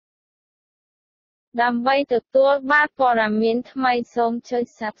ដើម្បីទទួលបានព័ត៌មានថ្មីសូមចុច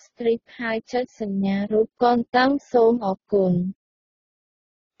Subscribe ហើយចុចសញ្ញារូបកូនតឹងសូមអរគុណ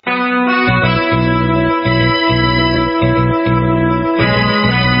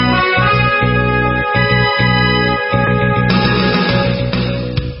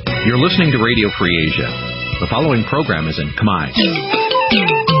You're listening to Radio Free Asia. The following program is in Khmer.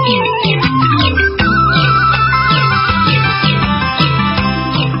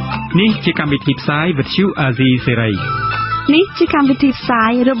 Nǐ chi càm bi tiệp xáy vệt chiu a zì sê ray. Nǐ chi càm bi tiệp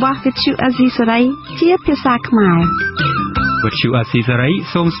xáyរបស់វិទ្យុអាស៊ីសេរីជាភាសាខ្មែរវិទ្យុអាស៊ីសេរី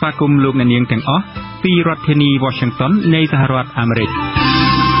សូមស្វាគមន៍លោកអ្នកនាងទាំងអស់ពីរដ្ឋធានី Washington នៃសហរដ្ឋអាមេរិក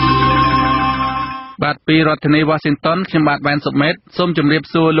បាទពីរដ្ឋធានី Washington ខ្ញុំបាទបានសុមេតសូមជម្រាប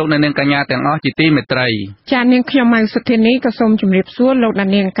សួរលោកអ្នកនាងកញ្ញាទាំងអស់ជាទីមេត្រីចា៎នាងខ្ញុំម៉ៅសុធានីក៏សូមជម្រាបសួរលោកអ្នក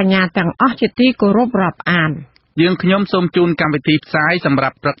នាងកញ្ញាទាំងអស់ជាទីគោរពរាប់អានយើងខ្ញុំសូមជូនកម្មវិធីផ្សាយសម្រា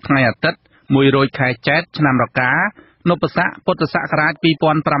ប់ព្រឹកថ្ងៃអាទិត្យ100ខែចែកឆ្នាំរកានពស័កពុទ្ធសករាជ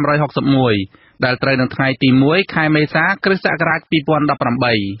2561ដែលត្រូវនៅថ្ងៃទី1ខែមេសាគ្រិស្តសករាជ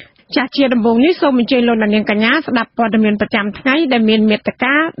2018ចាស់ជាដំបូងនេះសូមអញ្ជើញលោកអ្នកនាងកញ្ញាស្ដាប់ព័ត៌មានប្រចាំថ្ងៃដែលមានមេត្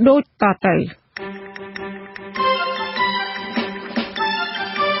តាដូចតទៅ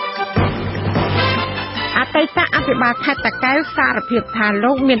អតីតអភិបាលខេត្តតាកែវសារភាពថា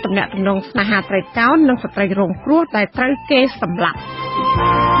លោកមានទំនាក់ទំនងស្នេហាត្រីកោណនិងស្ត្រីរងគ្រោះដែលត្រូវគេសម្លាប់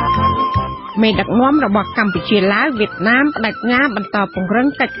មេដឹកនាំរបស់កម្ពុជាឡាវវៀតណាមបដិញ្ញាបន្តពង្រឹង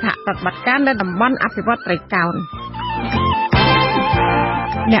កិច្ចសហប្រតិបត្តិការនៅតំបន់អភិវឌ្ឍត្រីកោណ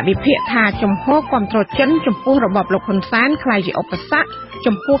អ្នកវិភាគថាជំហរគ្រប់គ្រងចិនចំពោះរបបលោកហ៊ុនសែនក្លាយជាឧបសគ្គ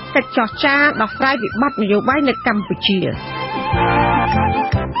ចំពោះកិច្ចចរចាដោះស្រាយវិបត្តិនយោបាយនៅកម្ពុជា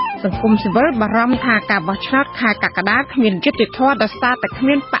សង្គមស៊ីវិលបារម្ភថាការបោះឆ្នោតខែកក្កដាគ្មានយុត្តិធម៌ដោយសារតែគ្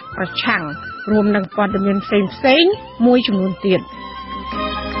មានបកប្រឆាំងរួមនឹងព័ត៌មានផ្សេងៗមួយចំនួនទៀត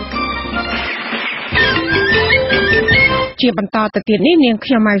ជាបន្តទៅទៀតនេះនាងខ្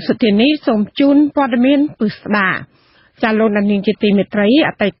ញុំម៉ៅសុធានីសូមជូនព័ត៌មានពិស្ដាចាលោកនាងជាទីមេត្រី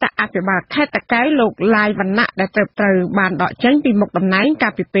អតីតអភិបាលខេត្តតាកែវលោកឡាយវណ្ណៈដែលត្រូវបានដកចេញពីមុខតំណែងកា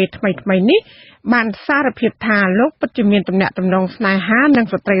លពីពេលថ្មីនេះបានសារភាពថាលោកពិតជាមានទំនាក់ទំនងស្នេហានិង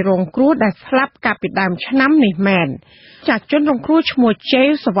ស្ត្រីរងគ្រោះដែលស្លាប់កាលពីដើមឆ្នាំនេះមែនចាជនរងគ្រោះឈ្មោះជេវ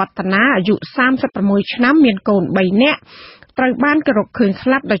សវត្តនាអាយុ36ឆ្នាំមានកូន3នាក់ត្រូវបានគេរកឃើញស្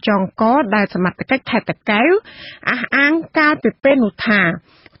លាប់ដោយចងកដែលសមត្ថកិច្ចខេត្តតាកែវអះអាងកាលពីពេលនោះថា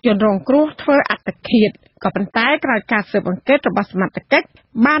ជនរងគ្រោះធ្វើអត្តឃាតក៏ប៉ុន្តែក្រោយការស៊ើបអង្កេតរបស់សមត្ថកិច្ច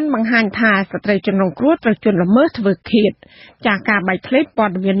បានបង្ហាញថាស្ត្រីជនរងគ្រោះត្រូវជន់ល្មើសធ្វើឃាតចាការបែកធ្លាយព័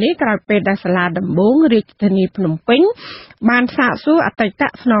ត៌មាននេះក្រោយពេលដែលសាលាដំបងរាជធានីភ្នំពេញបានសាកសួរអតីត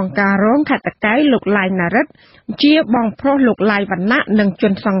ស្នងការរងខេត្តតាកែវលោកឡាយណារិតជាបងប្រុសលោកឡាយវណ្ណៈនិងជ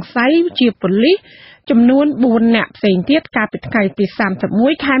នសង្ស័យជាប៉ូលីសចំនួន4នាក់ផ្សេងទៀតកាលពីថ្ងៃទី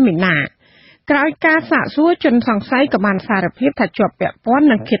31ខែមីនាក្រោយការសាកសួរជនសង្ស័យក៏បានសារភាពថាជាប់ពាក់ព័ន្ធ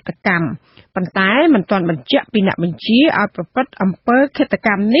នឹងឃាតកម្មប៉ុន្តែមិនទាន់បញ្ជាក់ពីអ្នកបញ្ជាឲ្យប្រព្រឹត្តអំពើឃាតក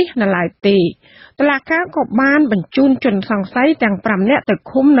ម្មនេះនៅឡើយទេតុលាការក៏បានបញ្ជូនជនសង្ស័យទាំង5នាក់ទៅ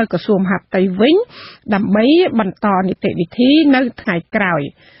ឃុំនៅក្រសួងមហាផ្ទៃវិញដើម្បីបន្តនីតិវិធីនៅថ្ងៃក្រោយ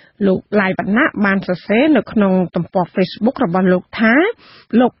លោកឡាយវណ្ណៈបានសរសេរនៅក្នុងទំព័រ Facebook របស់លោកថា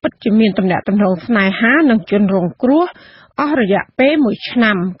លោកពិតជាមានទំនាក់ទំនងស្នេហានឹងជនរងគ្រោះអស់រយៈពេល1ឆ្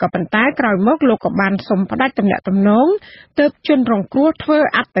នាំក៏ប៉ុន្តែក្រោយមកលោកក៏បានសុំផ្ដាច់ទំនាក់ទំនងទើបជនរងគ្រោះធ្វើ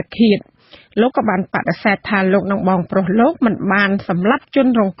អត្តឃាតលោកក៏បានបដិសេធថាលោកនិងបងប្រុសលោកមិនបានសម្លាប់ជន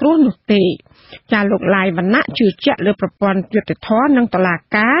រងគ្រោះនោះទេចាលោកឡាយវណ្ណៈជឿជាក់លើប្រព័ន្ធយុត្តិធម៌និងតុលា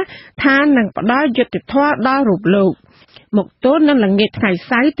ការថានឹងផ្ដល់យុត្តិធម៌ដល់រូបលោកមកទល់នឹងល្ងាចថ្ងៃ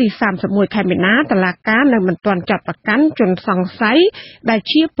សៅរ៍ទី31ខែមីនាតុលាការនៅមិនទាន់ចាប់ប្រកាន់ជនសង្ស័យដែល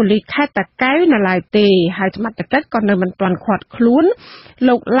ជាប៉ូលីសខេត្តតាកែវនៅឡើយទេហើយសមត្ថកិច្ចក៏នៅមិនទាន់ឃាត់ខ្លួន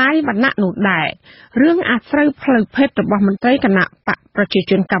លោកឡាយវណ្ណៈនោះដែររឿងអាស្រូវផ្លូវភេទរបស់មន្ត្រីគណៈបកប្រជា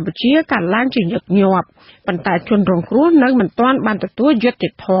ជនកម្ពុជាកើតឡើងជាញឹកញាប់ប៉ុន្តែជនរងគ្រោះនៅមិនទាន់បានទទួលយុត្តិ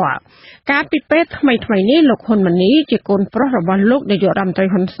ធម៌កាលពីពេលថ្មីនេះលោកហ៊ុនម៉ាណីជាកូនប្រុសរបស់លោកនាយករដ្ឋមន្ត្រី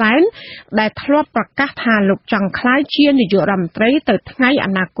ហ៊ុនសែនដែលធ្លាប់ប្រកាសថាលោកចង់ក្លាយជានាយករដ្ឋមន្ត្រីទៅថ្ងៃអ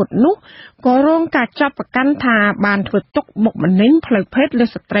នាគតនោះក៏រងការចាប់ប្រកាន់ថាបានធ្វើទុកបុកម្នេញផ្លូវភេទលើ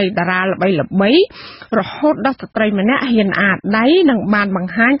ស្ត្រីតារាល្បីរហូតដល់ស្ត្រីម្នាក់ហ៊ានអាដៃនិងបានប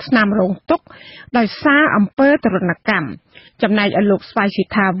ង្ហាញស្នាមរងទុក្ខដោយសារអំពើទរណកម្មចំណែកឲ្យលោកស្វាយស៊ី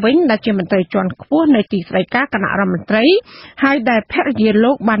ថាវិញដែលជាមន្ត្រីជាន់ខ្ពស់នៃទីស្តីការគណៈរដ្ឋមន្ត្រីហើយដែលភរិយា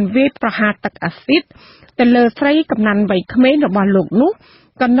លោកបានវាយប្រហារទឹកអាស៊ីតទៅលើស្រីកំណាន់វ័យក្មេងរបស់លោកនោះ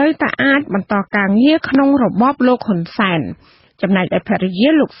ក៏នៅតែអាចបន្តការងារក្នុងរបបលោកហ៊ុនសែនចំណែកឯភរិយា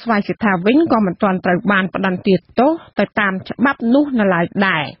លោកស្វាយស៊ីថាវិញក៏មិនទាន់ត្រូវបានផ្តន្ទាទោសទៅតាមច្បាប់នោះនៅឡើយ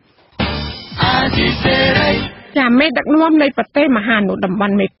ដែរ ចាមេដឹកនាំនៃប្រទេសមហានុតំប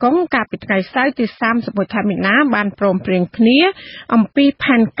ន់មេគង្គកាលពីថ្ងៃសៅរ៍ទី31ខែមីនាបានព្រមព្រៀងគ្នាអំពី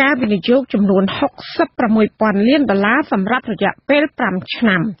ផែនការវិនិយោគចំនួន$66,000 លានសម្រាប់រយៈពេល5ឆ្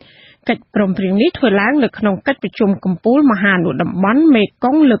នាំកិច្ចព្រមព្រៀងនេះធ្វើឡើងនៅក្នុងកិច្ចប្រជុំកំពូលមហានុតំបន់មេគ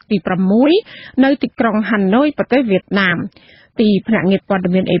ង្គលើកទី6នៅទីក្រុងហាណូយប្រទេសវៀតណាមទីភ្នាក់ងារព័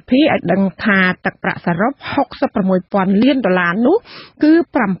ត៌មាន AP ឲ្យដឹងថាទឹកប្រាក់សរុប$66,000 លាននោះគឺ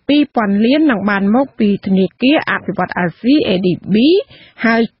$7,000 លាននឹងបានមកពីធនាគារអភិវឌ្ឍន៍អាស៊ី ADB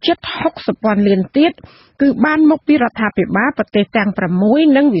ហើយជិត$60,000 លានទៀតគឺបានមកពីរដ្ឋាភិបាលប្រទេសទាំង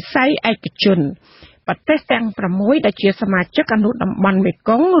6និងវិស័យឯកជនប្រទេសទាំង6ដែលជាសមាជិកអនុតំបន់មេ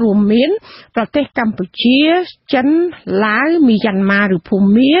គង្គរួមមានប្រទេសកម្ពុជាចិនឡាវមីយ៉ាន់ម៉ាឬភូ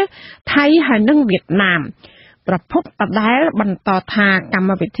មាថៃហើយនិងវៀតណាមប្រភពដដែលបន្តថាកម្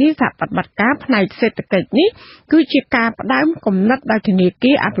មវិធីសហប្រតិបត្តិការផ្នែកសេដ្ឋកិច្ចនេះគឺជាការផ្ដើមគំនិតដោយធនា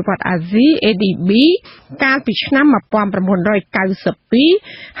គារអភិវឌ្ឍន៍អាស៊ី ADB កាលពីឆ្នាំ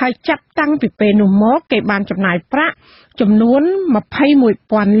1992ហើយចាប់តាំងពីពេលនោះមកគេបានចំណាយប្រាក់ចំនួន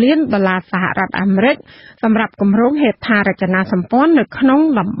$21,000 លានសហរដ្ឋអាមេរិកសម្រាប់គម្រោងហេដ្ឋារចនាសម្ព័ន្ធនៅក្នុង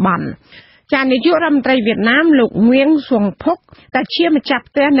តំបន់ចានាយករដ្ឋមន្ត្រីវៀតណាមលោកងៀងស៊ុងភុកដែលជាម្ចាស់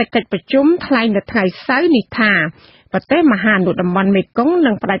ផ្ទះនៃកិច្ចប្រជុំថ្លែងនៅថ្ងៃសៅរ៍នេះថាប្រទេសមហានុតំបន់មេគង្គ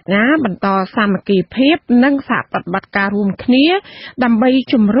នឹងបដិញ្ញាបន្តសាមគ្គីភាពនិងសហប្រតិបត្តិការរួមគ្នាដើម្បី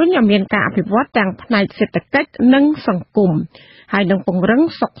ជំរុញឲ្យមានការអភិវឌ្ឍទាំងផ្នែកសេដ្ឋកិច្ចនិងសង្គមហើយនឹងពង្រឹង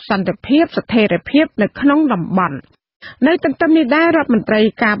សុខសន្តិភាពស្ថិរភាពនៅក្នុងតំបន់នៅទន្ទឹមនេះដែររដ្ឋមន្ត្រី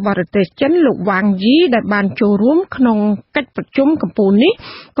ការបរទេសចិនលោកវ៉ាងយីដែលបានចូលរួមក្នុងកិច្ចប្រជុំកំពូលនេះ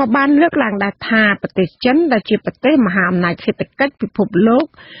ក៏បានលើកឡើងដែរថាប្រទេសចិនដែលជាប្រទេសមហាអំណាចសេដ្ឋកិច្ចពិភពលោក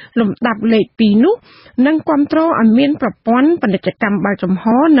លំដាប់លេខ2នោះនឹងគ្រប់គ្រងឲ្យមានប្រព័ន្ធពាណិជ្ជកម្មបើកចំហ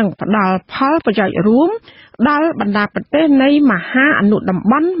និងផ្ដល់ផលប្រយោជន៍រួមដល់បណ្ដាប្រទេសនៃមហាអនុតំ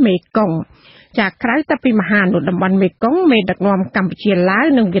បន់មេគង្គចាក្រៅតែពីមហាអនុតំបន់មេគង្គមេដឹកនាំកម្ពុជាឡាវ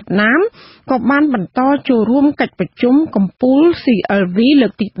និងវៀតណាមក៏បានបន្តចូលរួមកិច្ចប្រជុំកំពូល CLV លើ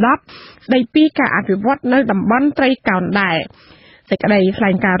កទី10ស្ដីពីការអភិវឌ្ឍនៅតំបន់ត្រីកោណដែរសេចក្តីថ្លែ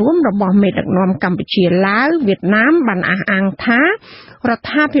ងការណ៍រួមរបស់មេដឹកនាំកម្ពុជាឡាវវៀតណាមបានអះអាងថារដ្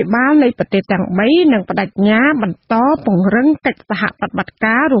ឋាភិបាលនៃប្រទេសទាំង3នឹងបដិញ្ញាបន្តពង្រឹងកិច្ចសហប្រតិបត្តិ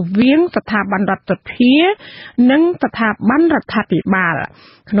ការរវាងស្ថាប័នរដ្ឋាភិបាលនិងស្ថាប័នរដ្ឋាភិបាល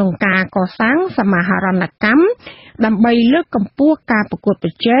ក្នុងការកសាងសមាហរណកម្មដើម្បីលើកកម្ពស់ការប្រកួតប្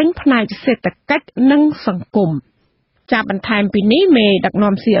រជែងផ្នែកសេដ្ឋកិច្ចនិងសង្គមចាប់បន្ថែមពីនេះមេដឹក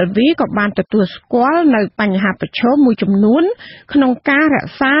នាំ CLV ក៏បានទទួលស្គាល់នៅបញ្ហាប្រឈមមួយចំនួនក្នុងការរ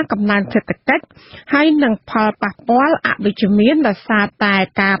ក្សាកំណើនសេដ្ឋកិច្ចហើយនឹងផលប៉ះពាល់អវិជ្ជមានដោយសារតែ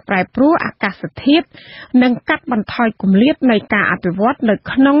ការប្រែប្រួលអាកាសធាតុនិងកាត់បន្ថយគម្លាតនៃការអភិវឌ្ឍនៅ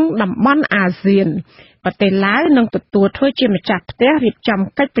ក្នុងតំបន់អាស៊ានប្រទេសឡាវនឹងទទួលធ្វើជាម្ចាស់ផ្ទះរៀបចំ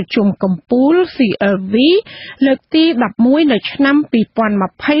កិច្ចប្រជុំកំពូល CLV លើកទី11នៅឆ្នាំ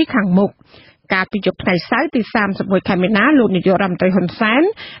2020ខាងមុខកាលពីយប់ថ្ងៃសៅរ៍ទី31ខែមីនាលោកនាយករដ្ឋមន្ត្រីហ៊ុនសែន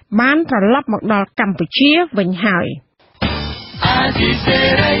បានត្រឡប់មកដល់កម្ពុជាវិញហើយ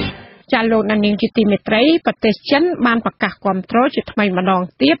ចាលោកនាងជាទីមេត្រីប្រទេសចិនបានប្រកាសគាំទ្រជាថ្មីម្ដង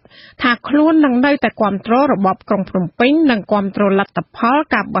ទៀតថាខ្លួននឹងនៅតែគាំទ្ររបបក្រុងភ្នំពេញនិងគាំទ្រលទ្ធផល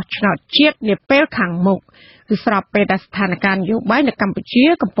ការបោះឆ្នោតជាតិនាពេលខាងមុខគឺស្របពេលដែលស្ថានភាពនយោបាយនៅកម្ពុជា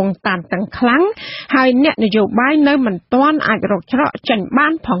កំពុងតានតឹងខ្លាំងហើយអ្នកនយោបាយនៅមិនទាន់អាចរកច្រកចេញបា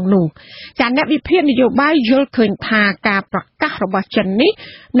នផងនោះចាអ្នកវិភាគនយោបាយយល់ឃើញថាការប្រកាសរបស់ចិននេះ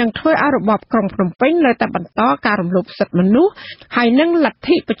នឹងធ្វើឲ្យរបបក្រុងភ្នំពេញនៅតែបន្តការរំលោភសិទ្ធិមនុស្សហើយនឹងលទ្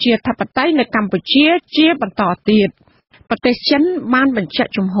ធិប្រជាធិបតេយ្យនៅកម្ពុជាជាបន្តទៀតប្រទេសចិនបានបញ្ជា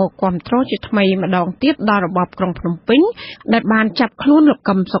ក់ជំហរគាំទ្រជាថ្មីម្ដងទៀតដល់របបក្រុងភ្នំពេញដែលបានចាប់ខ្លួនលោក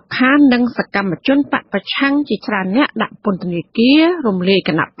កឹមសុខានិងសកម្មជនបកប្រឆាំងជាច្រើនអ្នកដាក់ពន្ធនាគាររំលាយ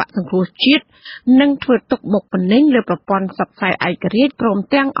គណៈបកសង្គ្រោះជាតិនិងធ្វើទុកបុកម្នេញលើប្រព័ន្ធផ្សព្វផ្សាយឯករាជ្យព្រម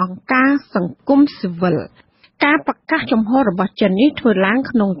ទាំងអង្គការសង្គមស៊ីវិលការប្រកាសជំហររបស់ចិននេះធ្វើឡើង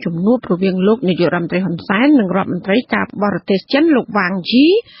ក្នុងជំនួបរវាងលោកនាយករដ្ឋមន្ត្រីហ៊ុនសែននិងរដ្ឋមន្ត្រីការបរទេសចិនលោកវ៉ាងយី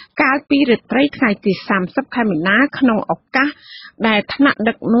កាលពីរាត្រីថ្ងៃទី30ខែមីនាក្នុងឱកាសដែលថ្នាក់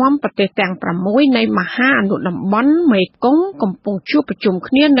ដឹកនាំប្រទេសទាំង6នៃមហាអនុតំបន់មេគង្គកំពុងជួបប្រជុំ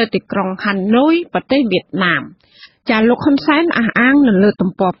គ្នានៅទីក្រុងហាណូយប្រទេសវៀតណាមចាលោកហ៊ុនសែនអះអាងនៅលើ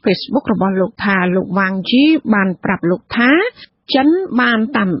ទំព័រ Facebook របស់លោកថាលោកវ៉ាងយីបានប្រាប់លោកថាចិនបាន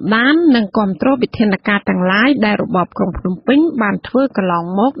តាមដាននិងគ្រប់គ្រងវិធានការទាំងឡាយដែលរបបក្រុងភ្នំពេញបានធ្វើកន្លង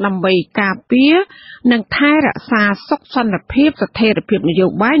មកដើម្បីការពារនិងថែរក្សាសុខសន្តិភាពស្ថិរភាពនយោ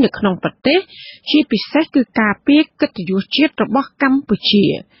បាយនៅក្នុងប្រទេសជាពិសេសគឺការពារកិត្តិយសជាតិរបស់កម្ពុជា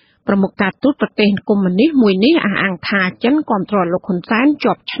ប្រមុខការទូតប្រទេសកុម្មុយនីសមួយនេះអះអាងថាចិនគ្រប់គ្រងលោកហ៊ុនសែន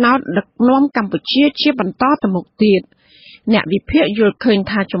ជាប់ឆ្នោតដឹកនាំកម្ពុជាជាបន្តទៅមុខទៀត អ្នកវិភាគយល់ឃើញ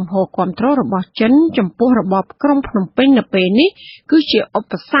ថាជំហរគ្រប់គ្រងរបស់ចិនចំពោះរបបក្រុងភ្នំពេញនៅពេលនេះគឺជាឧ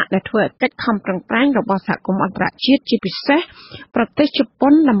បសគ្គដែលធ្វើឲ្យកិច្ចខំប្រឹងប្រែងរបស់សហគមន៍អន្តរជាតិជាពិសេសប្រទេសជប៉ុ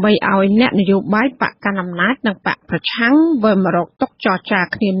នដើម្បីឲ្យអ្នកនយោបាយបកកណ្ដាលអំណាចនិងបកប្រឆាំងវិលមករកតុចរចា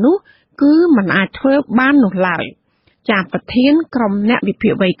គ្នានោះគឺមិនអាចធ្វើបាននោះឡើយចាប្រធានក្រុមអ្នកវិភា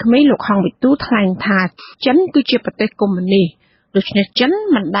គវ័យក្មេងលោកហងវិទូថ្លែងថាចិនគឺជាប្រទេសកុម្មុយនីសដូច្នេះចិន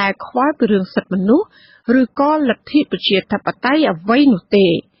មិនដែលខ្វល់ពីរឿងសិទ្ធិមនុស្សឬក៏លទ្ធិប្រជាធិបតេយ្យអ្វីនោះទេ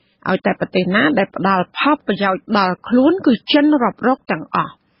ឲ្យតែប្រទេសណាដែលផ្ដល់ផលប្រយោជន៍ដល់ខ្លួនគឺចិនរាប់រកទាំងអ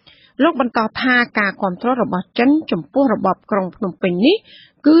ស់លោកបន្តថាការគ្រប់គ្រងរបស់ចិនចំពោះរបបក្រុងភ្នំពេញនេះ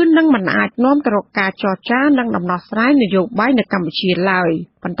គឺនឹងមិនអាចនាំទៅរកការចរចានិងដំណោះស្រាយនយោបាយនៅកម្ពុជាឡើយ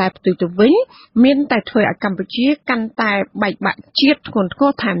ប៉ុន្តែផ្ទុយទៅវិញមានតែធ្វើឲ្យកម្ពុជាកាន់តែបែកបាក់ជាតិធ្ងន់ធ្ងរ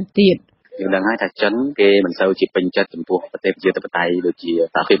ថែមទៀតយើងដឹងហើយថាចិនគេមិនសូវជាពេញចិត្តចំពោះប្រទេសប្រជាធិបតេយ្យដូចជា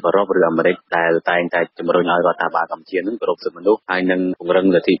សហភាពអឺរ៉ុបឬអាមេរិកដែលតែងតែជំរុញឲ្យរដ្ឋាភិបាលកម្ពុជានឹងគោរពសិទ្ធិមនុស្សហើយនឹងពង្រឹង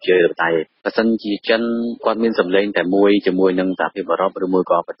លទ្ធិប្រជាធិបតេយ្យបើសិនជាចិនគាត់មានសម្លេងតែមួយជាមួយនឹងសហភាពអឺរ៉ុបឬមួយ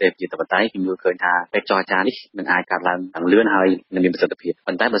ក៏ប្រទេសប្រជាធិបតេយ្យខ្ញុំយល់ឃើញថាកិច្ចចរចានេះនឹងអាចកាត់ឡើងយ៉ាងលឿនហើយនឹងមានប្រសិទ្ធភាព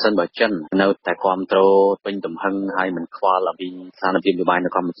ប៉ុន្តែបើសិនបើចិននៅតែគ្រប់គ្រងពេញទំហឹងហើយមិនខ្វល់អំពីស្ថានភាពនយោបាយនៅ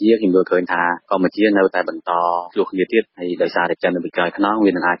កម្ពុជាខ្ញុំយល់ឃើញថាកម្ពុជានៅតែបន្តឆ្លោះគ្នាទៀតហើយដោយសារតែចិននៅពីក្រោយខ្នង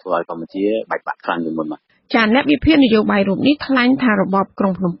វានឹងអាចធ្វើឲ្យកម្ពុជាបែកបាក់ខ្លាំងជាងមុនមកចាអ្នកវិភាគនយោបាយរូបនេះថ្លែងថារបបក្រុ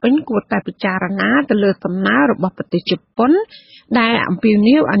ងភ្នំពេញគួរតែពិចារណាទៅលើសំណើរបស់ប្រទេសជប៉ុនដែលអំពាវ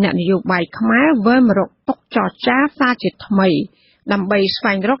នាវឲ្យអ្នកនយោបាយខ្មែរវិលមករកតុចរចាសារជាថ្មីដើម្បីស្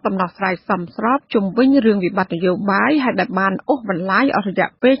វែងរកដំណោះស្រាយសមស្របជុំវិញរឿងវិបត្តិនយោបាយហើយដែលបានអូសបន្លាយអស់រយៈ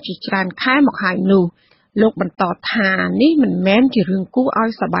ពេលជាច្រើនខែមកហើយនោះលោកបន្តថានេះមិនមែនជារឿងគួរឲ្យ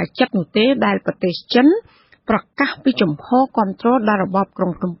សប្បាយចិត្តនោះទេដែលប្រទេសចិនប្រកាសពីជំហរគ្រប់គ្រងដល់របបក្រុ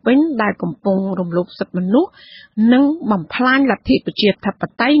ងភ្នំពេញដែលកំពុងរំលោភសិទ្ធិមនុស្សនិងបំផ្លាញលទ្ធិប្រជាធិប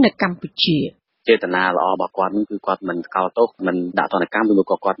តេយ្យនៅកម្ពុជាចេតនាល្អរបស់គាត់គឺគាត់មិនស្កោតទោសមិនដាក់ទណ្ឌកម្មឬ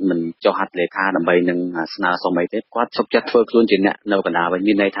ក៏គាត់មិនចុះហត្ថលេខាដើម្បីនឹងស្នើសុំអីទេគាត់សុខចិត្តធ្វើខ្លួនជាអ្នកនៅកណ្ដាលវិញ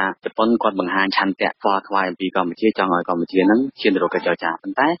មានន័យថាជប៉ុនគាត់បង្ហាញឆន្ទៈខ្វល់ខ្វាយអំពីកម្ពុជាចង់ឲ្យកម្ពុជានឹងឈានទៅរកកិច្ចចរចាប៉ុ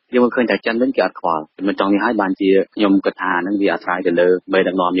ន្តែយើងមើលឃើញតែចិនវិញគេអត់ខ្វល់មិនចង់នេះហើយបានជាខ្ញុំគិតថានឹងវាអាស្រ័យទៅលើមេ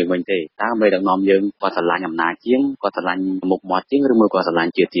ដឹកនាំយើងវិញទេតើមេដឹកនាំយើងគាត់ស្រឡាញ់អំណាចជាងគាត់ស្រឡាញ់មុខមាត់ជាងឬមួយគាត់ស្រឡា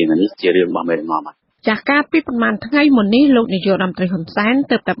ញ់ជាតិជាងនេះជារឿងរបស់មេដឹកនាំចាស់ការពីប្រមាណថ្ងៃមុននេះលោកនាយករដ្ឋមន្ត្រីហ៊ុនសែន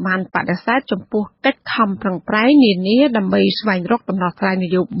ទើបតែបានបដិសេធចំពោះកិច្ចខំប្រឹងប្រែងនានាដើម្បីស្វែងរកដំណោះស្រាយន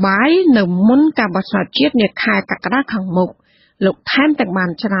យោបាយនៅមុនការបោះឆ្នោតជាតិនាខែកក្កដាខាងមុខលោកថែមទាំងបាន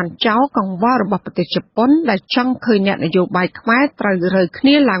ច្រានចោលកង្វល់របស់ប្រទេសជប៉ុនដែលចង់ឃើញអ្នកនយោបាយខ្មែរត្រូវរើគ្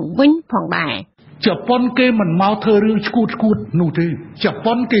នាឡើងវិញផងដែរជប៉ុនគេមិនមកធ្វើរឿងឈួតនោះទេជ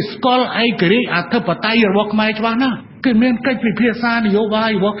ប៉ុនគេស្គាល់ឯករាជ្យអធិបតេយ្យរបស់ខ្មែរច្បាស់ណាស់គេមានកិច្ចពិភាក្សានយោបាយ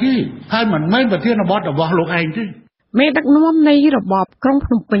របស់គេហើយមិនមែនប្រធានបទរបស់លោកឯងទេមេដឹកនាំនៃរបបក្រុង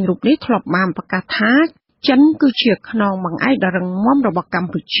ភ្នំពេញរូបនេះធ្លាប់បានប្រកាសថាចិនគឺជាខ្នងបង្អែកដ៏រឹងមាំរបស់ក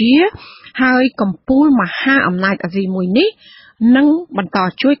ម្ពុជាហើយកំពូលមហាអំណាចអាស៊ីមួយនេះនឹងបន្ត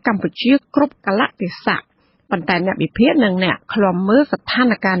ជួយកម្ពុជាគ្រប់កលៈទេសៈប៉ុន្តែអ្នកវិភាគនិងអ្នកឃ្លាំមើលស្ថាន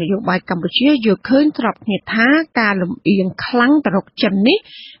ភាពនយោបាយកម្ពុជាយល់ឃើញស្របគ្នាថាការលំអៀងខ្លាំងទៅរកចិននេះ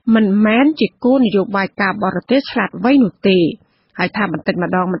មិនមែនជាគោលនយោបាយការបរទេសឆ្លាតវៃនោះទេហើយថាបន្តិចម្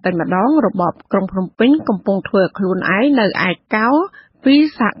ដងរបបក្រុងភ្នំពេញកំពុងធ្វើឲ្យខ្លួនឯងនៅឯកោពី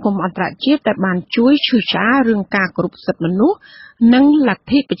សហគមន៍អន្តរជាតិដែលបានជួយឈឺឆ្អាលរឿងការគោរពសិទ្ធិមនុស្សនិងលទ្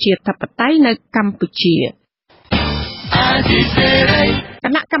ធិប្រជាធិបតេយ្យនៅកម្ពុជាគ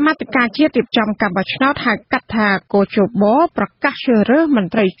ណៈកម្មាធិការជាតិរៀបចំការបោះឆ្នោតហៅកាត់ថាកោជបប្រកាសជ្រើសរើសម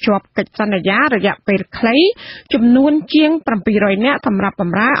ន្ត្រីជាប់កិច្ចសន្យារយៈពេលខ្លីចំនួនជាង700នាក់សម្រាប់ប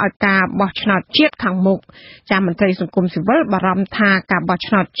ម្រើឲ្យការបោះឆ្នោតជាតិខាងមុខចាមន្ត្រីសង្គមស៊ីវិលបារម្ភថាការបោះ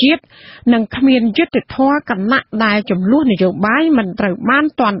ឆ្នោតជាតិនឹងគ្មានយុត្តិធម៌គណៈដែលចំនួននយោបាយមិនត្រូវបាន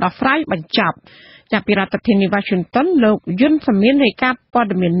ទាន់ដោះស្រាយបញ្ចប់จากពីរដ្ឋធានី Washington លោកយុនសមៀនរាយការណ៍ព័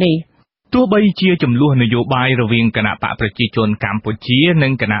ត៌មាននេះទោះបីជាចំនួននយោបាយរវាងគណៈបកប្រជាជនកម្ពុជានិ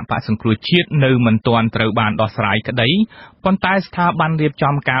ងគណៈបកសង្គ្រោះជាតិនៅមិនទាន់ត្រូវបានដោះស្រាយក្តីប៉ុន្តែស្ថាប័នរៀប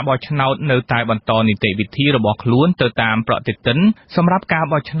ចំការបោះឆ្នោតនៅតែបន្តនីតិវិធីរបស់ខ្លួនទៅតាមប្រតិទិនសម្រាប់ការ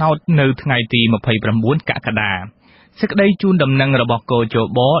បោះឆ្នោតនៅថ្ងៃទី29កក្កដាសេចក្តីជូនដំណឹងរបស់កោជ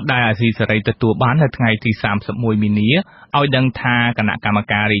បដែលអាស៊ីសេរីទទួលបាននៅថ្ងៃទី31មីនាឲ្យដឹងថាគណៈកម្ម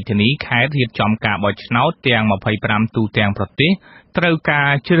ការរាជធានីខេត្តរៀបចំការបោះឆ្នោតទាំង25ទូទាំងប្រទេសត្រូវការ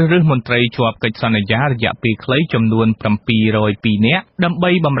ជ្រើសរើសមន្ត្រីជាប់កិច្ចសន្យារយៈពេលខ្លីចំនួន702នាក់ដើម្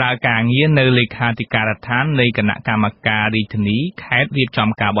បីបម្រើការងារនៅលេខាធិការដ្ឋាននៃគណៈកម្មការរាជធានីខេត្តរៀបចំ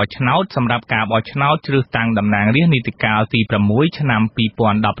ការបោះឆ្នោតសម្រាប់ការបោះឆ្នោតជ្រើសតាំងតំណាងរាស្ត្រនីតិកាលទី6ឆ្នាំ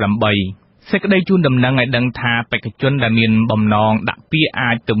2018 សេចក្តីជូនដំណឹងឲ្យដឹងថាបេក្ខជនដែលមានបំណងដាក់ពាក្យ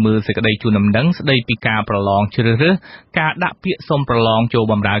អាចទៅមើលសេចក្តីជូនដំណឹងស្តីពីការប្រឡងជ្រើសរើសការដាក់ពាក្យសុំប្រឡងចូល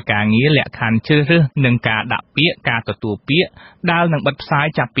បម្រើការងារលក្ខខណ្ឌជ្រើសរើសនិងការដាក់ពាក្យការទទួលពាក្យដែលនឹងបិទផ្សាយ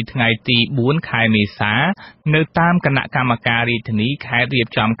ចាប់ពីថ្ងៃទី4ខែមេសានៅតាមគណៈកម្មការរាជធានីខេត្តរៀប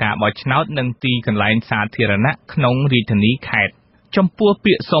ចំការបោះឆ្នោតនិងទីកន្លែងសាធារណៈក្នុងរាជធានីខេត្តចំពោះ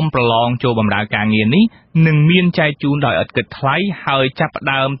ពាក្យសុំប្រឡងចូលបម្រើការងារនេះនឹងមានចែកជូនដោយឥតគិតថ្លៃហើយចាប់ផ្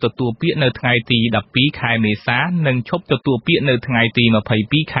ដើមទទួលពាក្យនៅថ្ងៃទី12ខែមេសានិងឈប់ទទួលពាក្យនៅថ្ងៃទី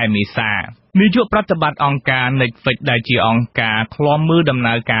22ខែមេសានាយកប្រតិបត្តិអង្គការ Netflix ដែលជាអង្គការឃ្លាំមើលដំ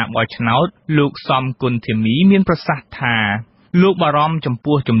ណើរការបោះឆ្នោតលោកសំគុណធីមីមានប្រសាសន៍ថាលោកបារម្ភចំ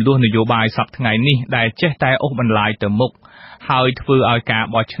ពោះចំនួននយោបាយសប្តាហ៍ថ្ងៃនេះដែលចេះតែអូសបន្លាយទៅមុខហើយធ្វើឲ្យការ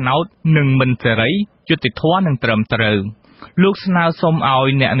បោះឆ្នោតនឹងមិនសេរីយុត្តិធម៌និងត្រឹមត្រូវលោកស្នើសុំឲ្យ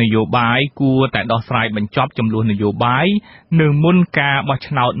អ្នកនយោបាយគួរតែដោះស្រាយបញ្ចប់ចំនួននយោបាយនៅមុនការបោះ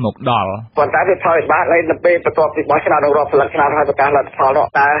ឆ្នោតមកដល់ប៉ុន្តែវាផលបាក់នៅពេលបន្ទាប់ពីបោះឆ្នោតនឹងរាប់ផលិតឆ្នោតហើយប្រកាសលទ្ធផលនោះ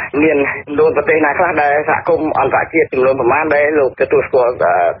តើមានចំនួនប្រទេសណាខ្លះដែលសហគមន៍អន្តរជាតិចំនួនប្រមាណដែលលោកទទួលស្គាល់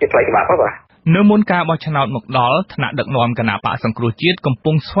ជាផ្លូវច្បាប់បាទនៅមុនការបោះឆ្នោតមកដល់ថ្នាក់ដឹកនាំគណៈបកសង្គ្រោះជាតិកំ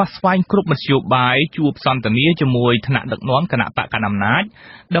ពុងស្វាស្វែងគ្រប់មធ្យោបាយជួបសន្ទនាជាមួយថ្នាក់ដឹកនាំគណៈបកកណ្ដាលអំណាច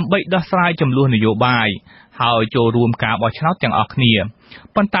ដើម្បីដោះស្រាយចំនួននយោបាយហើយចូលរួមការបោះឆ្នោតទាំងអស់គ្នា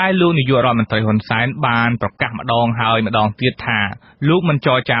ប៉ុន្តែលោកនាយករដ្ឋមន្ត្រីហ៊ុនសែនបានប្រកាសម្ដងហើយម្ដងទៀតថាលោកមិនច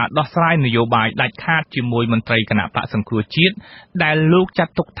រចាដោះស្រាយនយោបាយដាច់ខាតជាមួយមន្ត្រីគណៈបកសង្គ្រោះជាតិដែលលោកចា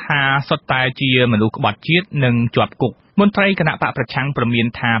ត់ទុកថាសុទ្ធតែជាមនុស្សក្បត់ជាតិនិងជាប់គុកមន្ត្រីគណៈបកប្រឆាំងព្រមាន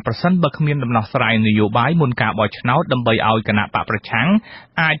ថាប្រសិនបើគ្មានដំណោះស្រាយនយោបាយមុនការបោះឆ្នោតដើម្បីឲ្យគណៈបកប្រឆាំង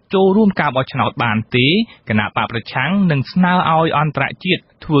អាចចូលរួមការបោះឆ្នោតបានទេគណៈបកប្រឆាំងនឹងស្នើឲ្យអន្តរជាតិ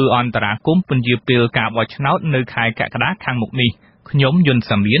ធ្វើអន្តរាគមន៍ពន្យាពេលការបោះឆ្នោតនៅខែកក្កដាខាងមុខនេះខ្ញុំយុន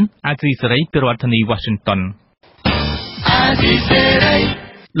សាមៀនអាស៊ីសេរីពីរដ្ឋធានី Washington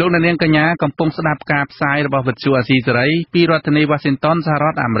លោកអ្នកនាងកញ្ញាកំពុងស្ដាប់ការផ្សាយរបស់វិទ្យុអាស៊ីសេរីពីរដ្ឋធានី Washington សហរ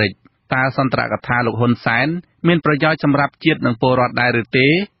ដ្ឋអាមេរិកតើសន្ទរកថាលោកហ៊ុនសែនមានប្រយោជន៍សម្រាប់ជាតិនិងពលរដ្ឋដែរឬទេ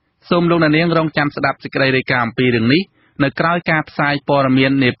សូមលោកអ្នកនាងរងចាំស្ដាប់សេចក្តីរាយការណ៍អំពីរឿងនេះនៅក្រៅការផ្សាយព័ត៌មា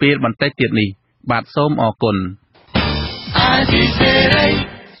ននាពេលបន្តិចទៀតនេះបាទសូមអរគុណ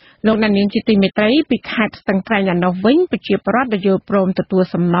លោកអ្នកនាងជាទីមេត្រីពីខេត្តស្ទឹងត្រែងឯណោះវិញប្រជាពលរដ្ឋដែលយល់ព្រមទទួល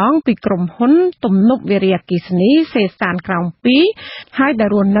សំណងពីក្រុមហ៊ុនទំនប់វារីអគ្គិសនីសេសានក្រោម2ហើយដែល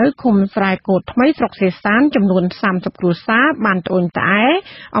រស់នៅឃុំស្រែកោតថ្មីស្រុកសេសានចំនួន30គ្រួសារបានត្អូញត្អែ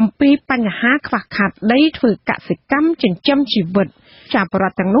អំពីបញ្ហាខ្វះខាតដីធ្វើកសិកម្មចិញ្ចឹមជីវិតចាបរ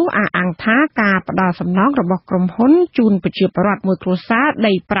ដ្ឋទាំងនោះអះអាងថាការផ្ដល់សំណងរបស់ក្រុមហ៊ុនជូនប្រជាពលរដ្ឋមួយគ្រួសារ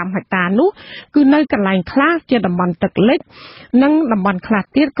ដី5ហិកតានោះគឺនៅកន្លែងខ្លះជាតំបន់ទឹកលិចនិងតំបន់ខ្លះ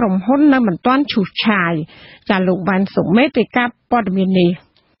ទៀតក្រុមហ៊ុននៅមិនទាន់ឈូសឆាយចាលោកវ៉ាន់សុមេតរាយការណ៍ព័ត៌មាននេះ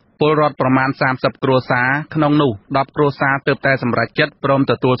ពលរដ្ឋប្រមាណ30គ្រួសារក្នុងនោះ10គ្រួសារទើបតែសម្រេចចិត្តព្រម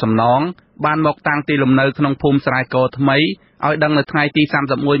ទទួលសំណងបានមកតាំងទីលំនៅក្នុងភូមិស្រែកោថ្មីឲ្យដឹងនៅថ្ងៃទី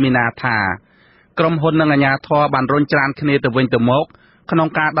31មីនាថាក្រុមហ៊ុននិងអាជ្ញាធរបានរុញច្រានគ្នាទៅវិញទៅមកក្នុង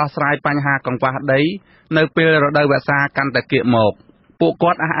ការដោះស្រាយបញ្ហាកង្វះដីនៅពេលរដូវវស្សាកាន់តែគៀកមកពួក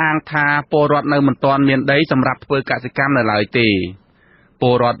គាត់អះអាងថាពលរដ្ឋនៅមិនទាន់មានដីសម្រាប់ធ្វើកសិកម្មនៅឡើយទេព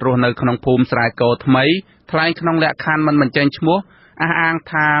លរដ្ឋរស់នៅក្នុងភូមិស្រែកោថ្មីថ្លែងក្នុងលក្ខខណ្ឌមិនបញ្ចេញឈ្មោះអះអាង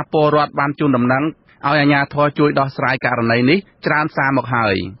ថាពលរដ្ឋបានជូនដំណឹងឲ្យអាជ្ញាធរជួយដោះស្រាយករណីនេះច្រើនសារមកហើ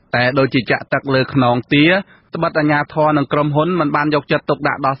យតែដូចជាចាក់ទឹកលើខ្នងទាត្បិតអាជ្ញាធរនិងក្រុមហ៊ុនមិនបានយកចិត្តទុក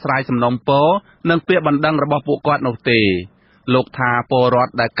ដាក់ដោះស្រាយសំណុំពរនិងពាក្យបណ្ដឹងរបស់ពួកគាត់នោះទេលោកថាពលរដ្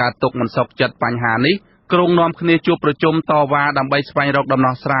ឋដែលកើតទុកមិនសុខចិត្តបញ្ហានេះក្រុងនាំគ្នាជួបប្រជុំតវ៉ាដើម្បីស្វែងរកដំ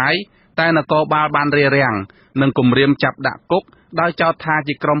ណោះស្រាយតែនគរបាលបានរារាំងនិងគំរាមចាប់ដាក់គុកដោយចោទថា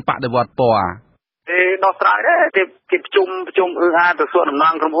ជាក្រុមបដិវត្តពណ៌ទេដោះស្រាយទេគេប្រជុំទៅសួរដំណ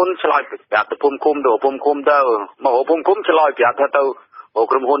ងក្រុមហ៊ុនឆ្លើយប្រាប់ទៅភូមិឃុំទៅភូមិឃុំទៅមកភូមិឃុំឆ្លើយប្រាប់ថាទៅ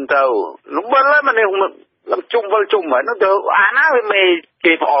ក្រុមហ៊ុនទៅនោះបើមិនលំជុំហើយនោះទៅអាណាវាមេ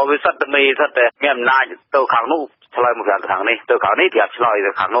គេផ្អល់វាសិតតែមេសិតតែមានអំណាចទៅខាងនោះឆ្លើយមកខាងនេះទៅខាងនេះប្រាប់ឆ្លើយ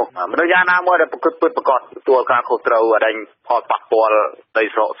ទៅខាងនោះមនុស្សយ៉ាងណាមួយដែលប្រកបប្រកបទទួលការខុសត្រូវអដែងផលប៉ះពាល់ដី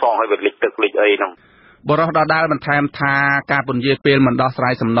ស្រកសងឲ្យវាលិចទឹកលិចអីហ្នឹងបរិះដដាលបន្ថែមថាការពន្យាពេលមិនដោះស្រា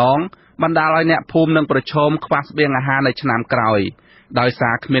យសំណងបណ្ដាលឲ្យអ្នកភូមិនឹងប្រឈមខ្វះស្បៀងអាហារនៅឆ្នាំក្រោយដោយសា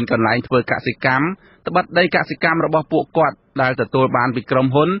រគ្មានកន្លែងធ្វើកសិកម្មត្បិតដីកសិកម្មរបស់ពួកគាត់ដែលទទួលបានពីក្រុម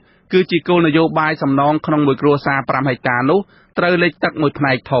ហ៊ុនគឺជាគោលនយោបាយសំណងក្នុងមួយគ្រួសារ5ហិកតានោះត្រូវលិចទឹកមួយផ្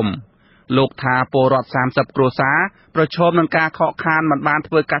នែកធំលោកថាពលរដ្ឋ30គ្រួសារប្រឈមនឹងការខកខានមិនបាន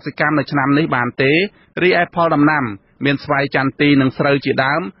ធ្វើកសិកម្មនៅឆ្នាំនេះបានទេរីឯផលដំណាំមានស្វាយចន្ទទីនិងស្រូវជា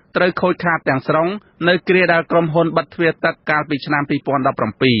ដើមត្រូវខូចខាតទាំងស្រុងនៅគ្រាដែលក្រុមហ៊ុនបិទទ្វារទឹកកាលពីឆ្នាំ2017អត់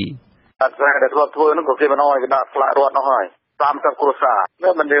ដែលធ្លាប់ធ្វើនោះក៏គេមិនអោយគេដាក់ផ្លាករត់នោះហើយ30គ្រួសារ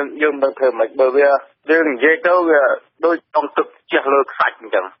នេះមិនយើងមិនធ្វើមិនបើវាយើងនិយាយទៅវា đôi trong thực chia lơ sạch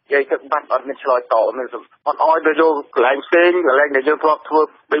chẳng vậy các bạn ở bên chơi tỏ mình còn oi bây giờ lại xem lại để cho thuộc thuộc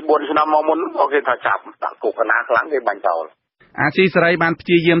bị buồn cho năm mong muốn có cái thà chạm tặng cục cái nát lắng cái bánh tàu អាស៊ីសេរីបានព្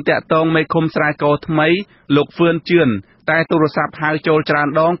យាយាមតាក់ទងមេឃុំស្រែកោថ្មីលោកហ្វឿនជឿនតែទូរស័ព្ទហៅចូលច្រើន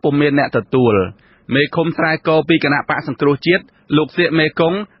ដងពុំមានអ្នកទទួលមេឃុំស្រែកោពីគណៈបកសង្គ្រោះជាតិលោកសៀកមេគ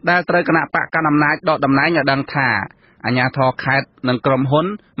ង្គដែលត្រូវគណៈបកកណ្ដាលអំណាចដកតំណែងឲ្យដឹងថាអាជ្ញាធរខេត្តនិងក្រុមហ៊ុន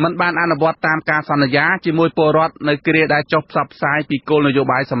មិនបានអនុវត្តតាមការសន្យាជាមួយពលរដ្ឋនៅគ្រាដែលចុះផ្សព្វផ្សាយពីគោលនយោ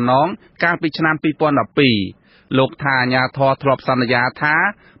បាយសំណងកាលពីឆ្នាំ 2012 លោកថាអាជ្ញាធរធ្លាប់សន្យាថា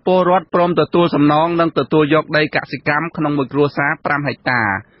ពលរដ្ឋព្រមទទួលសំណងនិងទទួលយកដីកសិកម្មក្នុងមួយគ្រួសារ 5 ហិកតា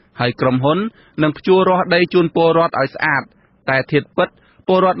ហើយក្រុមហ៊ុននឹងភ្ជួររាស់ដីជូនពលរដ្ឋឲ្យស្អាតតែធៀបពិតព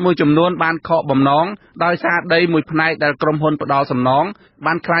លរដ្ឋមួយចំនួនបានខកបំណងដោយសារដីមួយផ្នែកដែលក្រុមហ៊ុនផ្ដល់សំណង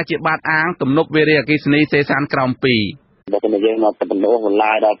បានក្លាយជាបាតអាងទំនប់វារីអគ្គិសនីសេសានក្រោម 2 បើតែយើងមកទៅបណ្ដោះបន្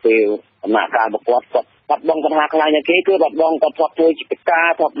លាយដល់ពេលដំណាក់កាលប្រកបគាត់បាត់បង់កណ្ដាលខ្លាញ់គេគឺបាត់បង់គាត់ធ្លាប់ជួយជាការ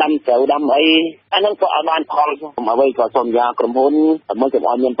ធ្លាប់ដាំស្រូវដាំអីអាហ្នឹងក៏ឲ្យបានផលអ្វីក៏សូមយ៉ាក្រុមហ៊ុនតែមក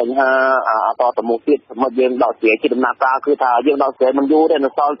ឲ្យមានបញ្ហាអតតមកទៀតមកយើងដកស្រាយជាដំណាក់កាលគឺថាយើងដកស្រាយមិនយូរទេនៅ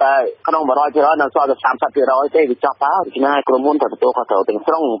សល់តែក្នុង 100% នៅសល់តែ 30% ទេវាចប់ហើយដូច្នេះក្រុមហ៊ុនត្រូវទទួលខុសត្រូវទាំង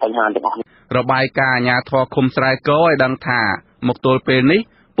ស្រុងបញ្ហាទាំងអស់របាយការណ៍អាជ្ញាធរឃុំស្រែកោឲ្យដឹងថាមកទល់ពេលនេះ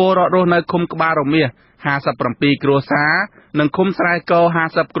ពលរដ្ឋរស់នៅឃុំក្បាលរមាស 57 គ្រួសារនិងឃុំស្រែកោ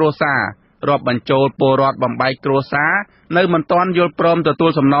 50 គ្រួសាររាប់បញ្ចូលពលរដ្ឋបំបែកគ្រួសារនៅមិនទាន់យល់ព្រមទទួ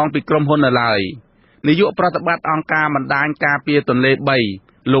លសំណងពីក្រុមហ៊ុននៅឡើយនាយកប្រតិបត្តិអង្គការបណ្ដាញការពារទន្លេ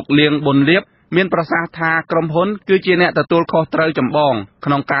 3 លោកលៀងប៊ុនលៀបមានប្រសាសន៍ថាក្រុមហ៊ុនគឺជាអ្នកទទួលខុសត្រូវចម្បងក្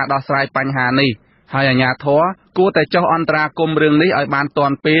នុងការដោះស្រាយបញ្ហានេះហើយអាជ្ញាធរគួរតែចុះអន្តរាគមន៍រឿងនេះឲ្យបានទា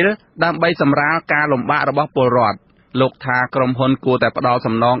ន់ពេលដើម្បីសម្រាលការលំបាករបស់ពលរដ្ឋលោកថាក្រុមហ៊ុនគួរតែផ្ដល់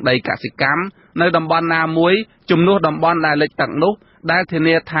សំណងដីកសិកម្មនៅតំបន់ណាមួយជំនួសតំបន់ដែលលិចទឹកនោះដែលធា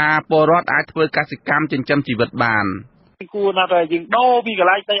នាថាពលរដ្ឋអាចធ្វើកសិកម្មចិញ្ចឹមជីវិតបានគួរណាស់តែយើងដូរពីកន្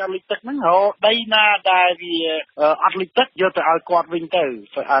លែងដីអត់លិចទឹកហ្នឹងរកដីណាដែលវាអត់លិចទឹកយកទៅឲ្យគាត់វិញទៅ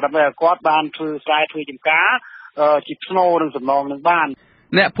ដើម្បីឲ្យគាត់បានធ្វើស្រែធ្វើចម្ការជាស្នូលនឹងសំណងនឹងបាន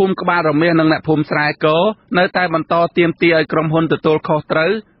អ្នកភូមិក្បាលរមាសនិងអ្នកភូមិស្រែកោនៅតែបន្តទាមទារឲ្យក្រុមហ៊ុនទទួលខុសត្រូ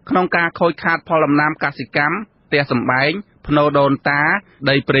វក្នុងការខូចខាតផលដំណាំកសិកម្មផ្ទះសម្បែងភ្នូរដូនតា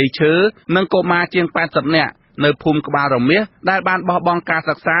ដីព្រៃឈើនិងកុមារជាង 80 នាក់នៅភូមិក្បាលរមាសដែលបានបោះបង់ការ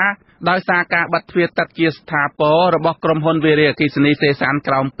សិក្សាដោយសារការបិទទ្វារទឹកជាស្ថាពររបស់ក្រុមហ៊ុនវារីអគ្គិសនីសេសាន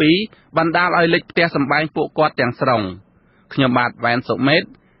ក្រោម 2 បណ្ដាលឲ្យលិចផ្ទះសម្បែងពួកគាត់ទាំងស្រុងខ្ញុំបាទវ៉ែនសុមេត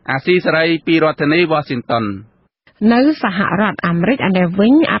អាស៊ីសេរីពីរដ្ឋធានី Washington នៅសហរដ្ឋអាមេរិកឯនេះវិ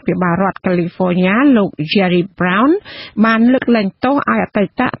ញអភិបាលរដ្ឋ California លោក Jerry Brown បានលើកលែងទោសឲ្យអតី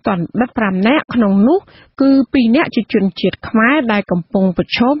តទណ្ឌិត 5 នាក់ក្នុងនោះគឺ 2 នាក់ជាជនជាតិខ្មែរដែលកំពុងប្រ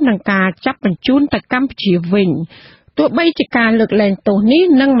ឈមនឹងការចាប់បញ្ជូនទៅកម្ពុជាវិញទោះបីជាការលើកលែងទោសនេះ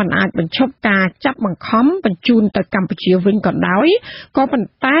នឹងមិនអាចបញ្ឈប់ការចាប់បង្ខំបញ្ជូនទៅកម្ពុជាវិញក៏ដោយក៏ប៉ុន្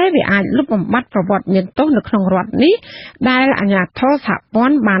តែវាអាចលុបបំបាត់ប្រវត្តិមានទោសនៅក្នុងរដ្ឋនេះដែលអាជ្ញាធរសហព័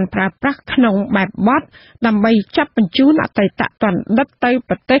ន្ធបានប្រើប្រាស់ក្នុងបែបបទដើម្បីចាប់បញ្ជូនអតីតទណ្ឌិតទៅ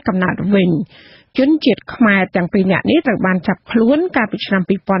ប្រទេសកំណើតវិញជនជាតិខ្មែរទាំង 2 នាក់នេះត្រូវបានចាប់ខ្លួនកាលពីឆ្នាំ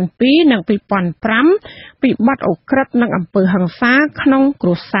 2002 និង 2005 ពីបទអូក្រិដ្ឋនិងអំពើហិង្សាក្នុងគ្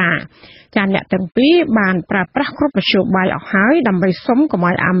រួសារចាអ្នកទាំងពីរបានប្រើប្រាស់គ្រប់មធ្យោបាយអស់ហើយដើម្បីសុំកុំ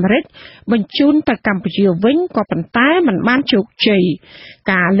ឲ្យអាមេរិកបញ្ជូនទៅកម្ពុជាវិញក៏ប៉ុន្តែมันបានជោគជ័យ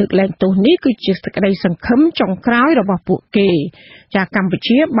ការលើកលែងទោសនេះគឺជាសេចក្តីសង្ឃឹមចុងក្រោយរបស់ពួកគេចាកម្ពុ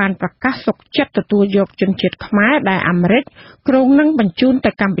ជាបានប្រកាសសុខចិត្តទទួលយកជនជាតិខ្មែរដែលអាមេរិកគ្រោងនឹងបញ្ជូន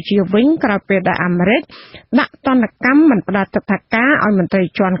ទៅកម្ពុជាវិញក្រោយពេលដែលអាមេរិកដាក់ទណ្ឌកម្មមិនផ្ដល់ទិដ្ឋាការឲ្យមន្ត្រី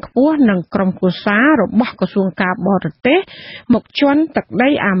ជាន់ខ្ពស់និងក្រុមគូសាររបស់ក្រសួងការបរទេសមកជន់ទឹកដី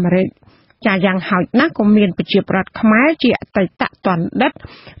អាមេរិកចាយ៉ាងហោចណាស់ក៏មានប្រជាប្រដ្ឋខ្មែរជាអតីតទណ្ឌិត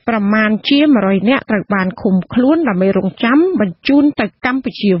ប្រមាណជា100នាក់ត្រូវបានឃុំខ្លួនដើម្បីរងចាំបញ្ជូនទៅកម្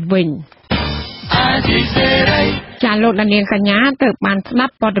ពុជាវិញចាលោកនាងកញ្ញាទៅបានស្ដា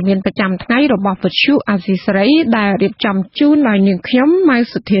ប់ព័ត៌មានប្រចាំថ្ងៃរបស់វិទ្យុអាស៊ីសេរីដែលរៀបចំជូនដោយនាងខ្ញុំម៉ៅ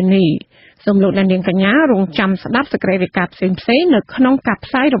សុធានីសូមលោកនាងកញ្ញារងចាំស្ដាប់សេចក្តីរាយការណ៍ផ្សេងៗនៅក្នុងការ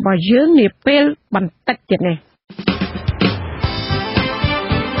ផ្សាយរបស់យើងនាពេលបន្តិចទៀតនេះ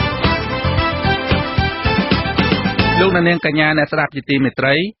លោកនាងកញ្ញាអ្នកស្ដាប់ជាទីមេត្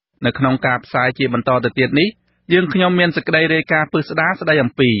រីនៅក្នុងការផ្សាយជាបន្តទៅទៀតនេះយើងខ្ញុំមានសេចក្តីរាយការណ៍ពិស្ដារស្ដី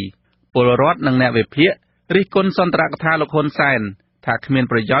អំពីពលរដ្ឋនិងអ្នកវិភាគរិះគន់សន្ទរកថាលោកហ៊ុនសែនថាគ្មាន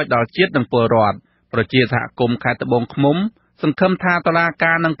ប្រយោជន៍ដល់ជាតិនិងពលរដ្ឋប្រជាសហគមន៍ខេត្តត្បូងឃ្មុំសង្ឃឹមថាតុលា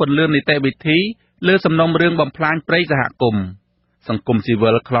ការនឹងពន្យានីតិវិធីលើសំណុំរឿងបំផ្លាញព្រៃសហគមន៍សង្គមស៊ីវិ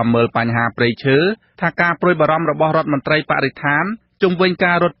លខ្លំមើលបញ្ហាព្រៃឈើថាការព្រួយបារម្ភរបស់រដ្ឋមន្ត្រីបរិស្ថានជុំវិញ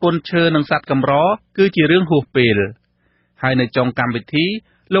ការរត់ពន្ធឈើនិងសត្វកម្រគឺជារឿងហួសពេលហើយនៅចុងកម្មវិធី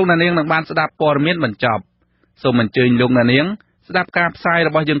លោកនាងនឹងបានស្ដាប់ព័ត៌មានបញ្ចប់ សូមអញ្ជើញលោកអ្នកនាងស្ដាប់ការផ្សាយរ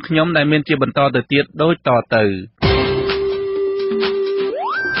បស់យើងខ្ញុំដែលមានជាបន្តទៅទៀតដូចតទៅ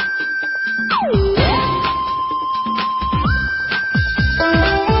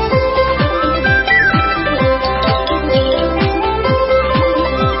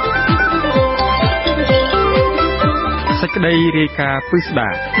សេចក្តីរាយការណ៍ពិស្ដា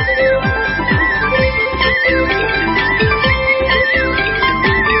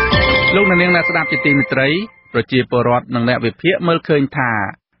លោកអ្នកនាងអ្នកស្ដាប់ជាទីមេត្រីប្រជាពលរដ្ឋនិងអ្នកវិភាគមើលឃើញថា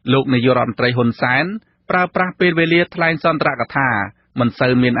លោកនាយករដ្ឋមន្ត្រីហ៊ុនសែនប្រើប្រាស់ពេលវេលាថ្លែងសន្ទរកថាមិនសូ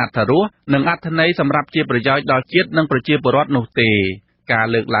វមានអត្ថរសនិងអត្ថន័យសម្រាប់ជាប្រយោជន៍ដល់ជាតិនិងប្រជាពលរដ្ឋនោះទេការ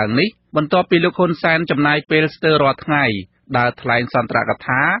លើកឡើងនេះបន្ទាប់ពីលោកហ៊ុនសែនចំណាយពេលស្ទើររាល់ថ្ងៃដើរថ្លែងសន្ទរក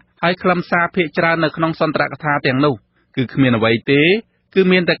ថាហើយខ្លឹមសារភាគច្រើននៅក្នុងសន្ទរកថាទាំងនោះគឺគ្មានអ្វីទេគឺ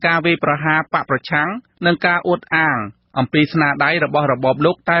មានតែការវាយប្រហារបកប្រឆាំងនិងការអួតអាងអំពីស្នាដៃរបស់របប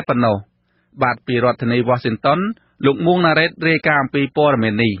លោកតែប៉ុណ្ណោះបាទពីរដ្ឋធានី Washington លោកមួងណារ៉េតរាយការណ៍អំពីព័ត៌មា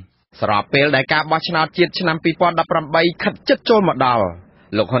ននេះស្របពេលដែលការបោះឆ្នោតជាតិឆ្នាំ2018ខិតជិតចូលមកដល់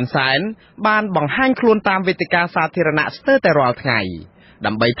លោកហ៊ុនសែនបានបង្ហាញខ្លួនតាមវេទិកាសាធារណៈស្ទើរតែរាល់ថ្ងៃ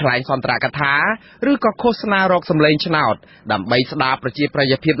ដើម្បីថ្លែងសន្ទរកថាឬក៏ឃោសនារកសម្លេងឆ្នោតដើម្បីស្ដារប្រជាប្រិ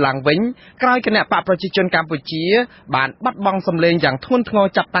យភាពឡើងវិញក្រោយគណៈបកប្រជាជនកម្ពុជាបានបាត់បង់សម្លេងយ៉ាងធ្ងន់ធ្ងរ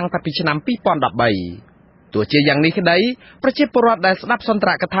ចាប់តាំងពីឆ្នាំ2013ទោះជាយ៉ាងនេះក្តីប្រជាពលរដ្ឋដែលស្ដាប់សន្ទរ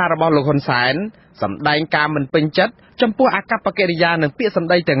កថារបស់លោកហ៊ុនសែនសម្ដែងការមិនពេញចិត្តចំពោះអាកប្បកិរិយានិងពាក្យសម្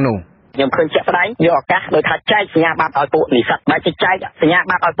ដីទាំងនោះខ្ញុំឃើញជាក់ស្ដែងយកឱកាសដោយថាចែកសញ្ញាបត្រឲ្យពួកនិស្សិតបើចែកសញ្ញា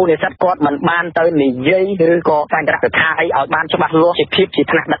បត្រឲ្យពួកនិស្សិតគាត់មិនបានទៅនិយាយឬក៏សន្ទរកថាអីឲ្យបានច្បាស់លាស់ជាភាពជា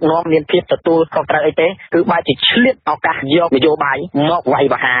ថ្នាក់ដឹកនាំមានភាពទទួលខុសត្រូវអីទេគឺបែរជាឆ្លៀតឱកាសយកនយោបាយមកវាយ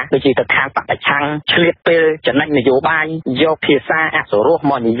ប្រហារដូចជាទៅខាងបពប្រឆាំងឆ្លៀតពេលចំណេញនយោបាយយកភាសាអសុរោះ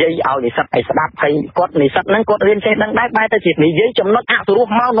មកនិយាយឲ្យនិស្សិតឲ្យស្ដាប់ហើយគាត់និស្សិតហ្នឹងគាត់រៀនចេះដឹងដែរបែរទៅជានិយាយចំណុចអសុរោះ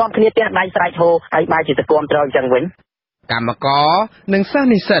មកនាំគ្នាទះដៃស្រែកហូហើយបែរជាទៅគាំទ្រអញ្ចឹងវិញកម្មករនិងសិស្ស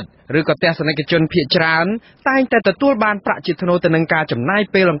និស្សិតឬក៏ទស្សនិកជនភាគច្រើនតែងតែទទួលបានប្រាក់ជាថ្នូរទៅនឹងការចំណាយ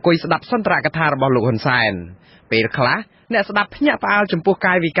ពេលអង្គុយស្ដាប់សន្ទរកថារបស់លោកហ៊ុនសែនពេលខ្លះអ្នកស្ដាប់ភ្ញាក់ផ្អើលចំពោះ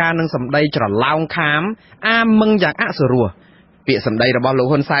កាយវិការនិងសម្ដីច្រឡោងខាមអាមឹងយ៉ាងអសុរោះពាក្យសម្ដីរបស់លោក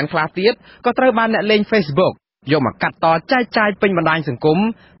ហ៊ុនសែនខ្លះទៀតក៏ត្រូវបានអ្នកលេង Facebook យកមកកាត់តចែកចាយពេញបណ្ដាញសង្គម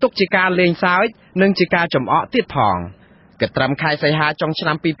ទុកជាការលេងសើចនិងជាការចំអកទៀតផងគិតត្រឹមខែសីហាចុងឆ្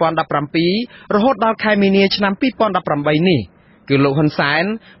នាំ2017រហូតដល់ខែមីនាឆ្នាំ2018នេះគឺលោកហ៊ុនសែន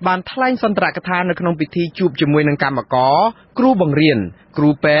បានថ្លែងសន្ទរកថានៅក្នុងពិធីជួបជាមួយនឹងកម្មករគ្រូបង្រៀនគ្រូ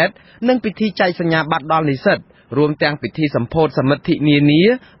ពេទ្យនិងពិធីចែកសញ្ញាបត្រដល់និស្សិតរួមទាំងពិធីសម្ពោធសមិទ្ធិនានា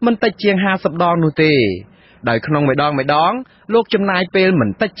មិនតិចជាង50ដងនោះទេដោយក្នុងម្ដងលោកចំណាយពេលមិន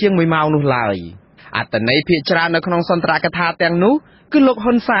តិចជាង1ម៉ោងនោះឡើយអត្ថន័យភាគច្រើននៅក្នុងសន្ទរកថាទាំងនោះគឺលោក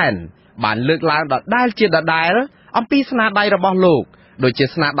ហ៊ុនសែនបានលើកឡើងដដែលជាដដែលអំពីស្នាដៃរបស់លោកដូចជា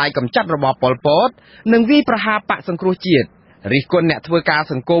ស្នាដៃកម្ចាត់របបប៉ុលពតនិងវាយប្រហារបកសង្គ្រោះជាតិរិះគន់អ្នកធ្វើការ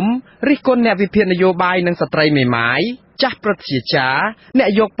សង្គមរិះគន់អ្នកវិភាគនយោបាយនិងស្ត្រីមេម៉ាយចាស់ព្រឹទ្ធាចារ្យអ្នក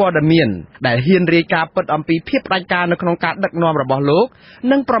យកព័ត៌មានដែលហ៊ានរាយការណ៍ពិតអំពីភាពផ្ដាច់ការនៅក្នុងការដឹកនាំរបស់លោក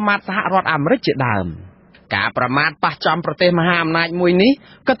និងប្រមាថសហរដ្ឋអាមេរិកជាដើមការប្រមាថប៉ះចំប្រទេសមហាអំណាចមួយនេះ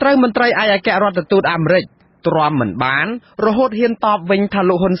ក៏ត្រូវមន្ត្រីឯកអគ្គរដ្ឋទូតអាមេរិកទ្រាំមិនបានរហូតហ៊ានតបវិញថា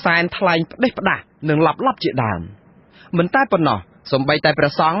លោកហ៊ុនសែនថ្លែងផ្ដេសផ្ដាសនិងលបជាដើមមិនតែប៉ុណ្ណោះសូម្បីតែព្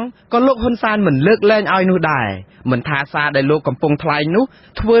រះសង្ឃក៏លោកហ៊ុនសែនមិនលើកលែងឲ្យនោះដែរមិនថាសារដែលលោកកំពុងថ្លែងនោះ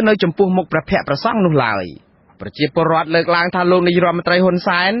ធ្វើនៅចំពោះមុខព្រះភ័ក្ត្រព្រះសង្ឃនោះឡើយប្រជាពលរដ្ឋលើកឡើងថាលោកនាយរដ្ឋមន្ត្រីហ៊ុន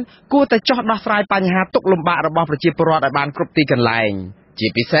សែនគួរតែចោះដោះស្រាយបញ្ហាទុក្ខលំបាករបស់ប្រជាពលរដ្ឋឲ្យបានគ្រប់ទីកន្លែងជា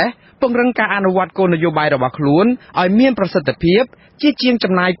ពិសេសពង្រឹងការអនុវត្តគោលនយោបាយរបស់ខ្លួនឲ្យមានប្រសិទ្ធភាពជាជាង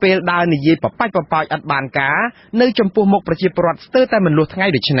ចំណាយពេលដើរនិយាយបបាច់បបោចឥតបានការនៅចំពោះមុខប្រជាពលរដ្ឋស្ទើរតែមិនលួសថ្ងៃ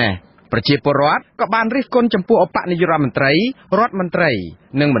ដូច្នេះប្រជាពលរដ្ឋក៏បានរិះគន់ចំពោះឧបនាយករដ្ឋមន្ត្រីរដ្ឋមន្ត្រី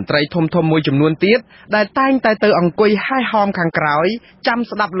និងមន្ត្រីធំមួយចំនួនទៀតដែលតែងតែទៅអង្គុយហាយហោមខាងក្រោយចាំ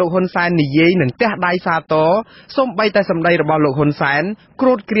ស្ដាប់លោកហ៊ុនសែននិយាយនិងទះដៃសាទរសូម្បីតែសម្ដីរបស់លោកហ៊ុនសែនគ្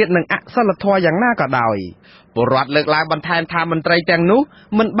រោតគ្រាតនិងអសិលធម៌យ៉ាងណាក៏ដោយពលរដ្ឋលើកឡើងបន្ថែមថាមន្ត្រីទាំងនោះ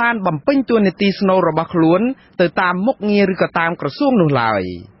មិនបានបំពេញតួនាទីស្នូលរបស់ខ្លួនទៅតាមមុខងារឬក៏តាមក្រសួងនោះឡើយ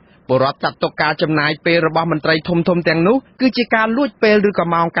ពលរដ្ឋចាត់ទុកការចំណាយពេលរបស់មន្ត្រីធំទាំងនោះគឺជាការលួចពេលឬក៏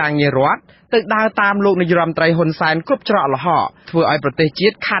ម៉ោងការងាររដ្ឋទៅដើរតាមលោកនាយរដ្ឋមន្ត្រីហ៊ុនសែនគ្រប់ច្រកល្ហកធ្វើឲ្យប្រទេសជា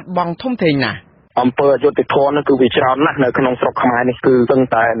តិខាតបង់ធំធេងណាស់អំពើអយុត្តិធម៌នោះគឺវាច្រើនណាស់នៅក្នុងស្រុកខ្មែរនេះគឺស្ទឹង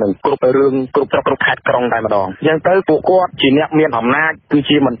តែនឹងគ្រប់រឿងគ្រប់ស្រុកគ្រប់ខេត្តក្រុងតែម្ដងអញ្ចឹងទៅពួកគាត់ជាអ្នកមានអំណាចគឺ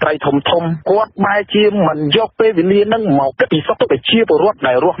ជាមន្ត្រីធំគាត់បែរជាមិនយកពេលវេលានឹងមកគិតពីសុខទុក្ខប្រជាពលរដ្ឋ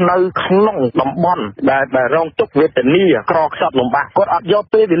ដែលរស់នៅក្នុងតំបន់ដែលរងទុក្ខវេទនាក្រខ្សត់លំបាកគាត់អត់យក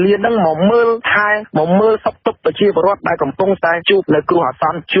ពេលវេលានឹងមកមើលថែមកមើលសុខទុក្ខប្រជាពលរដ្ឋដែលកំពុងតែជួបនៅគ្រោះអាស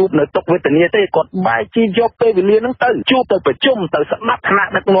ន្នជួបនៅទុក្ខវេទនាទេគាត់បែរជាយកពេលវេលានឹងទៅជួបទៅប្រជុំទៅស្ដាប់ថ្នាក់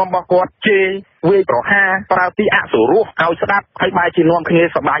ដឹកនាំរបស់គាត់ជេរ វាប្រហាប្រើពីអសុរោះឲ្យស្ដាប់ហើយបែរជានាំគ្នា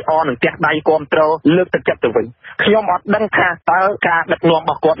សប្បាយអរនឹងផ្ទះដៃគ្រប់គ្រងលើកទឹកចិត្តទៅវិញខ្ញុំអត់ដឹងថាតើការដឹកនាំរ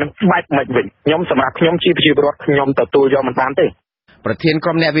បស់គាត់នឹងបែបម៉េចវិញខ្ញុំសម្រាប់ខ្ញុំជាប្រជាពលរដ្ឋខ្ញុំទទួលយកមិនបានទេប្រធានក្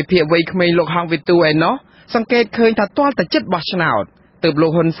រុមអ្នកវិភាគវ័យក្មេងលោកហងវិទូឯណោះសង្កេតឃើញថាទាល់តែចិត្តបោះឆ្នោតទើបលោ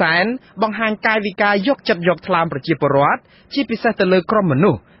កហ៊ុនសែនបង្ហាញកាយវិការយកចិត្តយកថ្លើមប្រជាពលរដ្ឋជាពិសេសទៅលើក្រុមម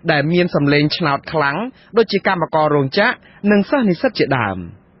នុស្សដែលមានសម្លេងឆ្នោតខ្លាំងដូចជាកម្មកររោងចក្រនិងសិស្សនិស្សិតជាដើម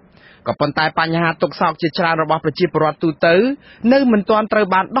ក៏ប៉ុន្តែបញ្ហាទុក្ខសោកជាច្រើនរបស់ប្រជាពលរដ្ឋទូទៅនៅមិនទាន់ត្រូវ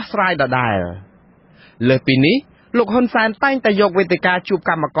បានដោះស្រាយដដែលលើសពីនេះលោកហ៊ុនសែនតែងតែយកវេទិកាជួប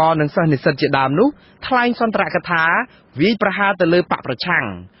កម្មករនិងសិស្សនិស្សិតជាដើមនោះថ្លែងសន្ទរកថាវាយប្រហារទៅលើបកប្រឆាំង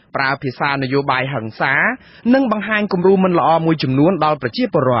ប្រើភាសានយោបាយហិង្សានិងបង្ហាញគំរូមិនល្អមួយចំនួនដល់ប្រជា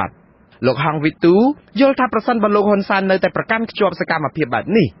ពលរដ្ឋលោកហងវិទូយល់ថាប្រសិនបើលោកហ៊ុនសែននៅតែប្រកាន់ខ្ជាប់សកម្មភាពបែប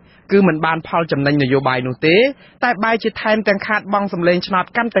នេះគឺមិនបានផលចំណេញនយោបាយនោះទេតែបែរជាថែមទាំងខាតបង់សម្លេងឆ្នោត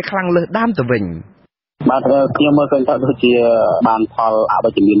កាន់តែខ្លាំងលើសដើមទៅវិញបាទខ្ញុំមើលឃើញថាដូចជាបានផលអវិ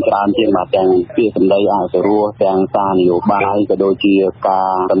ជ្ជមានច្រើនជាងបាទទាំងពាក្យសម្ដីអសុរោះទាំងសារនយោបាយក៏ដូចជាកា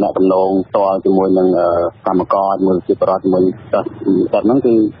រតំណែងតំណងតជាមួយនឹងកម្មករមួយជាប្រវត្តិមួយតែហ្នឹង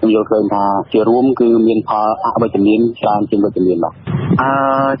គឺខ្ញុំយល់ឃើញថាជារួមគឺមានផលអវិជ្ជមានច្រើនជាងវិជ្ជមានបាទ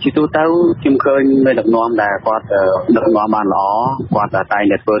ជាទូទៅខ្ញុំឃើញមេដឹកនាំដែលគាត់ដឹកនាំបានល្អគាត់តែង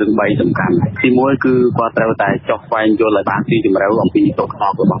តែធ្វើរឿង3សំខាន់ទី1គឺគាត់ត្រូវតែចុះស្វែងយល់ឲ្យបានស៊ីជម្រៅអំពីទុក្ខសោ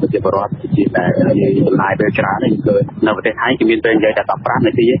ករបស់ប្រជាពលរដ្ឋជាតែចំណាយពេលច្រើននេះគឺនៅប្រទេសថៃគេមានពេលនិយាយតែ15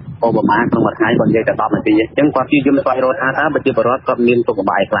នាទីឧបមាក្នុងមួយថ្ងៃគាត់និយាយតែ10នាទីអញ្ចឹងគាត់ព្យាយាមស្វែងរកថាតើប្រជាពលរដ្ឋគាត់មានទុក្ខ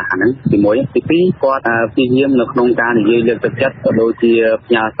បាយខ្លះហ្នឹងទី1ទី2គាត់ព្យាយាមនៅក្នុងការនិយាយលើកទឹកចិត្តក៏ដូចជា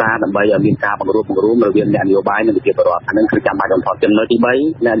ផ្ញើសារដើម្បីឲ្យមានការបង្រួបបង្រួមរវាងអ្នកនយោបាយនិងប្រជាពលរដ្ឋអាហ្នឹងគឺចាំបាច់បំផុតចំណុចទី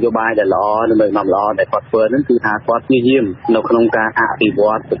3អ្នកនយោបាយដែលល្អនិងមេដឹកនាំល្អដែលគាត់ធ្វើហ្នឹងគឺថាគាត់ព្យាយាមនៅក្នុងការអភិវ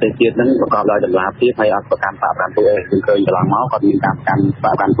ឌ្ឍប្រទេសជាតិហ្នឹងប្រកបដោយតម្លាភាពហើយអត់ប្រកាន់បកកាន់ពួកឯងឃើញកន្លងមកគាត់មានការប្រកាន់ប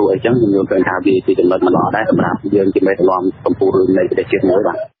កកាន់ពួកអីចឹងខ្ញុំយល់ឃើញថាវាជាចំណុចមិនល្អដែរសម្រាប់យើងជាមេដឹកនាំកម្ពុជានៃប្រទេសជាតិមួយ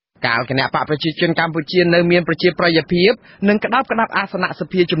បាទកាលគណៈបកប្រជាជនកម្ពុជានៅមានប្រជាប្រិយភាពនិងក្តាប់អាសនៈស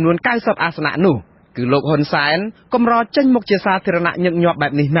ភាចំនួន90អាសនៈនោះគឺលោកហ៊ុនសែនកម្រចេញមុខជាសាធារណៈញឹកញាប់បែ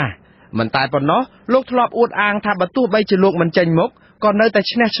បនេះណាស់មិនតែប៉ុណ្ណោះលោកធ្លាប់អួតអាងថាបើទោះបីជាលោកមិនចេញមុខក៏នៅតែ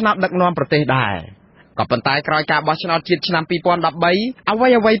ឈ្នះឆ្នោតដឹកនាំប្រទេសដែរក៏ប៉ុន្តែក្រោយការបោះឆ្នោតជាតិឆ្នាំ2013អ្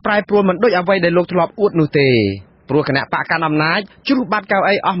វីប្រែប្រួលមិនដូចអ្វីដែលលោកធ្លាប់អួតនោះទេព្រោះគណៈបកកណ្ដាលអំណាចជ្រុះបាត់កៅ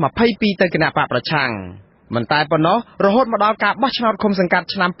អីអស់22ទៅគណៈបកប្រឆាំងមិនតែប៉ុណ្ណោះរហូតមកដល់ការបោះឆ្នោតឃុំសង្កាត់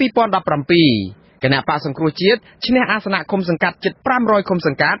ឆ្នាំ2017គណៈបកសង្គ្រោះជាតិឈ្នះអាសនៈឃុំសង្កាត់ជិត500ឃុំស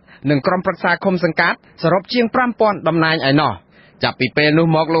ង្កាត់និងក្រុមប្រឹក្សាឃុំសង្កាត់សរុបជាង5000តំណែងឯណោះចាប់ពីពេលនោះ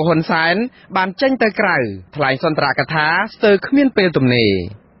មកលោកហ៊ុនសែនបានចេញទៅក្រៅថ្លែងសន្ទរកថាស្ទើរគ្មានពេលទំនេរ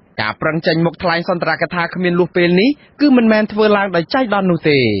ការប្រឹងចេញមុខថ្លែងសន្ទរកថាគ្មានលុះពេលនេះគឺមិនមែនធ្វើឡើងដោយចៃដន្យនោះ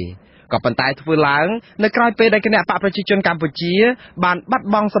ទេក៏ប៉ុន្តែធ្វើឡើងនៅក្រៅពេលដែលគណៈបកប្រជាជនកម្ពុជាបានបាត់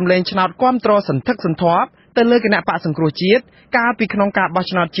បង់សម្លេងឆ្នោតគាំទ្រសន្ធឹកសន្ធាប់ទៅលើគណៈបកសង្គ្រោះជាតិកាលពីក្នុងការបោះ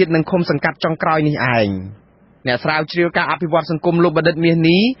ឆ្នោតជាតិនិងឃុំសង្កាត់ចុងក្រោយនេះឯងអ្នកស្រាវជ្រាវការអភិវឌ្ឍសង្គមលោកបណ្ឌិតមាស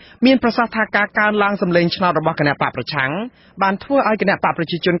នេះមានប្រសាសន៍ថាការកើនឡើងសម្លេងឆ្នោតរបស់គណៈបកប្រឆាំងបានធ្វើឲ្យគណៈបកប្រ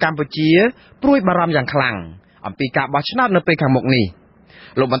ជាជនកម្ពុជាព្រួយបារម្ភយ៉ាងខ្លាំងអំពីការបោះឆ្នោតនៅពេលខាងមុខនេះ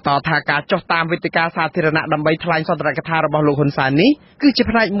លោកបន្តថាការចុះតាមវេទិកាសាធារណៈដើម្បីថ្លែងសន្ទរកថារបស់លោកហ៊ុនសែននេះគឺជា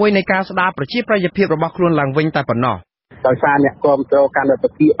ផ្នែកមួយនៃការស្ដារប្រជាប្រិយភាពរបស់ខ្លួនឡើងវិញតែប៉ុណ្ណោះដោយសារអ្នកគ្រប់គ្រងកាន់តែប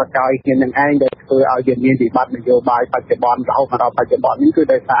កបកយគ្នានឹងឯងដែលធ្វើឲ្យយើងមានវិបត្តិនយោបាយបច្ចុប្បន្នរហូតមកដល់បច្ចុប្បន្ននេះគឺ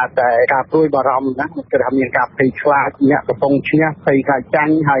ដោយសារតែការព្រួយបារម្ភណាគឺថាមានការភ័យខ្លាចអ្នកកំពុងឈ្នះភ័យខ្លាចចា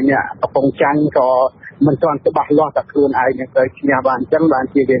ញ់ហើយអ្នកកំពុងចាញ់ក៏មិនទាន់ច្បាស់លាស់តែខ្លួនឯងនឹងទៅឈ្នះបានអញ្ចឹងបាន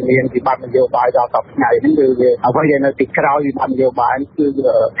ជាវាមានវិបត្តិនយោបាយដល់សប្តាហ៍នេះគឺអ្វីដែលនៅទីក្រោយវិបត្តិនយោបាយគឺ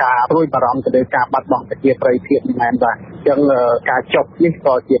ការព្រួយបារម្ភទៅលើការបាត់បង់ប្រជាប្រិយភាពនេះមែនបាទអញ្ចឹងការចុះនេះ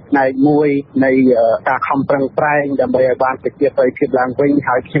ក៏ជាផ្នែកមួយនៃការខំប្រឹងប្រែងដើម្បីឲ្យបានប្រជាប្រិយភាពឡើងវិញ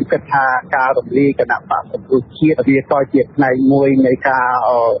ហើយខ្ញុំគិតថាការរំលាយគណៈបកសង្គ្រោះជាតិវាក៏ជាផ្នែកមួយនៃការ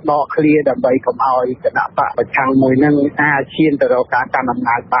ដកឃ្លាដើម្បីកុំឲ្យគណៈបកប្រឆាំងមួយនឹងអាចឈានទៅរកការកាន់អំ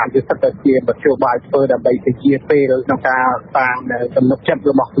ណាចបានវាសិតតែជាមធ្យោបាយធ្វើដើម្បីពជាពេលក្នុងការតាមទំនុកចិត្ត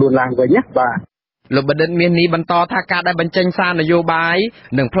របស់ខ្លួនឡើងវិញណាបាទលោកបណ្ឌិតមាសនេះបន្តថាការដែលបញ្ចេញសារនយោបាយ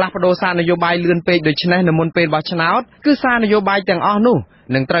និងផ្លាស់ប្តូរសារនយោបាយលឿនពេកដូច្នេះនៅមុនពេលបោះឆ្នោតគឺសារនយោបាយទាំងអស់នោះ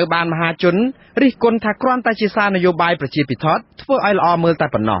នឹងត្រូវបានមហាជនរិះគន់ថាគ្រាន់តែជាសារនយោបាយប្រជាពិធដ្ឋធ្វើឲ្យល្អមើលតែ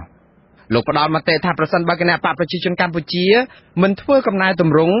ប៉ុណ្ណោះលោកផ្ដល់មតិថាប្រសិនបើគណៈបកប្រជាជនកម្ពុជាមិនធ្វើកំណែទ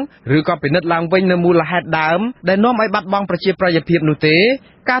ម្រង់ឬក៏ពិនិត្យឡើងវិញនៅមូលហេតុដើមដែលនាំឲ្យបាត់បង់ប្រជាប្រិយភាពនោះទេ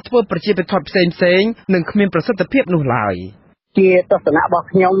ការធ្វើប្រជាពិធដ្ឋផ្សេងនឹងគ្មានប្រសិទ្ធភាពនោះឡើយ ជាទស្សនៈរបស់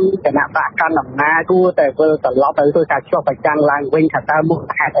ខ្ញុំគណៈបកកណ្ដាលអំណាចគួរតែវិលត្រឡប់ទៅធ្វើការឆ្លុះបញ្ចាំងឡើងវិញថាតើមូល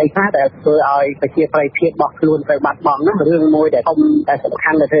ហេតុអីខ្លះដែលធ្វើឲ្យប្រជាប្រិយភាពរបស់ខ្លួនត្រូវបាត់បង់នោះរឿងមួយដែលធំតែសំខា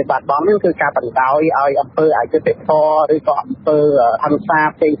ន់ដែលធ្វើបាត់បង់នោះគឺការបណ្ដោយឲ្យអំពើអយុត្តិធម៌ឬក៏អំពើហិង្សា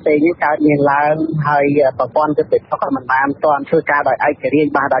ផ្សេងៗនេះកើតមានឡើងហើយប្រព័ន្ធយុត្តិធម៌ក៏មិនបានទាន់ធ្វើការដោយឯករាជ្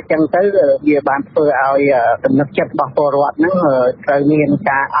យបានដល់ចឹងទៅវាបានធ្វើឲ្យទំនុកចិត្តរបស់ពលរដ្ឋហ្នឹងត្រូវមាន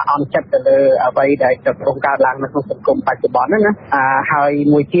ការអន់ចិត្តទៅលើអ្វីដែលកំពុងកើតឡើងនៅក្នុងសង្គមបច្ចុប្បន្នហ្នឹងណាហើយ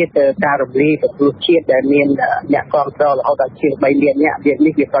មួយទៀតការរំលាយប្រទេសជាតិដែលមានអ្នកគ្រប់គ្រងរហូតដល់ជាង3លាននាក់វា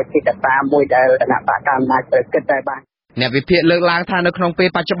នេះវាក៏ជាកត្តាមួយដែលគណៈបកកណ្ដាលអំណាចត្រូវគិតដែរបាទអ្នកវិភាគលើកឡើងថានៅក្នុងពេល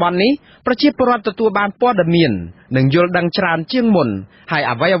បច្ចុប្បន្ននេះប្រជាពលរដ្ឋទទួលបានព័ត៌មាននិងយល់ដឹងច្រើនជាងមុនហើយ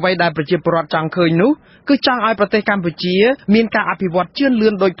អ្វីៗដែលប្រជាពលរដ្ឋចង់ឃើញនោះគឺចង់ឲ្យប្រទេសកម្ពុជាមានការអភិវឌ្ឍជឿនលឿ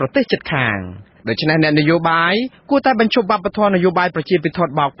នដូចប្រទេសជិតខាងដូច្នេះអ្នកនយោបាយគួរតែបញ្ឈប់វប្បធម៌នយោបាយប្រជាពិធដ្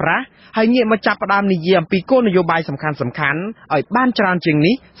ឋបោកប្រាស់ហើយងាកមកចាប់ផ្ដើមនិយាយអំពីគោលនយោបាយសំខាន់ៗឲ្យបានច្រើនជាង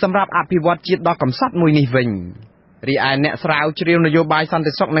នេះសម្រាប់អភិវឌ្ឍជាតិដ៏កំសត់មួយនេះវិញរីឯអ្នកស្រាវជ្រាវនយោបាយសន្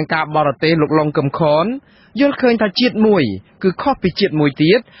តិសុខនិងការបរទេសលោកលងកឹមខនយល់ឃើញថាជាតិមួយគឺខុសពីជាតិមួយ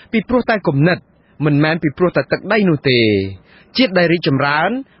ទៀតពីព្រោះតែគំនិតមិនមែនពីព្រោះតែទឹកដីនោះទេជាតិដែលរីកចម្រើន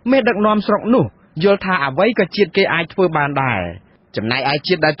មេដឹកនាំស្រុកនោះយល់ថាអ្វីក៏ជាតិគេអាចធ្វើបានដែរចំណែកឯ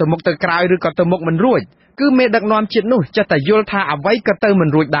ជាតិដែលទៅមុខទៅក្រោយឬក៏ទៅមុខមិនរួចគឺមេដឹកនាំជាតិនោះចេះតែយល់ថាអ្វីក៏ទៅមិន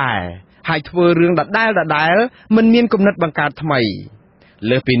រួចដែរហើយធ្វើរឿងដដែលមិនមានគំនិតបង្កើតថ្មី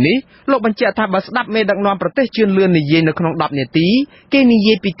លើសពីនេះលោកបញ្ជាក់ថាបើស្ដាប់មេដឹកនាំប្រទេសជឿនលឿននិយាយនៅក្នុង10នាទីគេនិ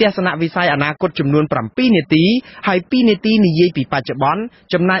យាយពីទស្សនវិស័យអនាគតចំនួន7នាទីហើយ2នាទីនិយាយពីបច្ចុប្បន្ន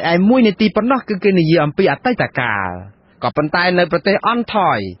ចំណែកឯ1នាទីប៉ុណ្ណោះគឺគេនិយាយអំពីអតីតកាលក៏ប៉ុន្តែនៅប្រទេសអន់ថ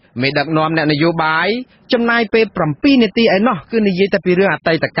យមេដឹកនាំអ្នកនយោបាយចំណាយពេល7នាទីឯណោះគឺនិយាយតែពីរឿងអ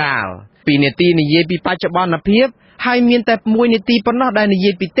តីតកាល2នាទីនិយាយពីបច្ចុប្បន្នភាពហើយមានតែ1នាទីប៉ុណ្ណោះដែលនិយា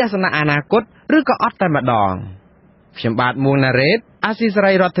យពីទស្សនៈអនាគតឬក៏អត់តែម្ដងខ្ញុំបាទមួងណារ៉េតអាស៊ីសេ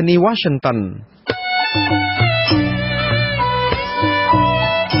រីរដ្ឋធានី Washington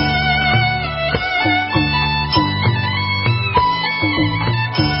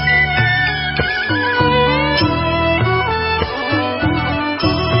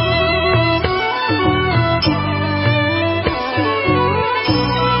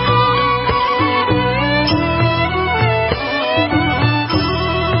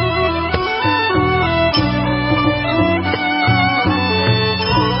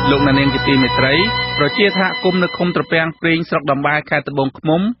លោកនាងជាទីមេត្រីប្រជាសហគមន៍នៅឃុំត្រពាំងព្រេងស្រុកដំបែខេត្តត្បូងឃ្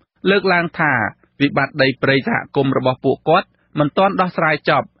មុំលើកឡើងថាវិបត្តិដីព្រៃសហគមន៍របស់ពួកគាត់មិនទាន់ដោះស្រាយ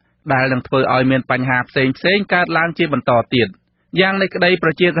ចប់ដែលនឹងធ្វើឲ្យមានបញ្ហាផ្សេងៗកើតឡើងជាបន្តទៀតយ៉ាងនេះក្តីប្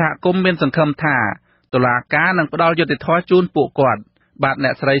រជាសហគមន៍មានសង្ឃឹមថាតុលាការនឹងផ្ដល់យុត្តិធម៌ជូនពួកគាត់បាទអ្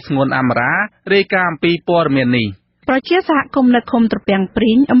នកស្រីស្ងួនអមរារាយការណ៍អំពីព័ត៌មាននេះប្រជាសហគមន៍នៅឃុំត្រពាំងព្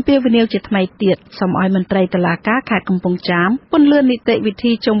រីងអំពាវនាវជាថ្មីទៀតសូមឲ្យមន្ត្រីតុលាការខេត្តកំពង់ចាមពន្យល់នីតិវិ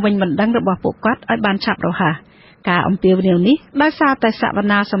ធីជុំវិញបណ្ដឹងរបស់ពួកគាត់ឲ្យបានឆាប់រហ័សការអំពាវនាវនេះដោយសារតែសវ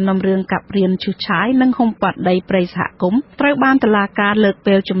នាសំណុំរឿងកាប់រៀនឈូសឆាយនិងហុំព័ទ្ធដីព្រៃសហគមន៍ត្រូវបានតុលាការលើក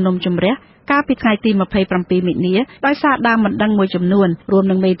ពេលជំនុំជម្រះកាលពីថ្ងៃទី27មិនិនាដោយសារដើមបណ្ដឹងមួយចំនួនរួម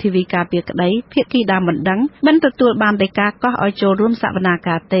នឹងមេធាវីការពារក្តីភាគីដើមបណ្ដឹងមិនទទួលបានដីកាកោះឲ្យចូលរួមសវនា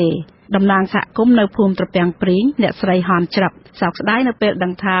ការទេតំណាងសហគមន៍នៅភូមិត្រពាំងព្រីងអ្នកស្រីហនច្រាប់សោកស្ដាយនៅពេលដឹ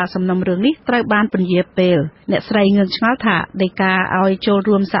ងថាសំណុំរឿងនេះត្រូវបានពន្យាពេលអ្នកស្រីងឿងឆ្ងល់ថាដីកាឲ្យចូល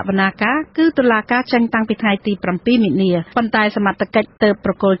រួមសវនាការគឺតុលាការចេញតាំងពីថ្ងៃទី7មិនិនាប៉ុន្តែសមត្ថកិច្ចទើប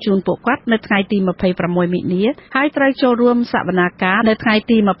ប្រគល់ជូនពួកគាត់នៅថ្ងៃទី26មិនិនាហើយត្រូវចូលរួមសវនាការនៅថ្ងៃ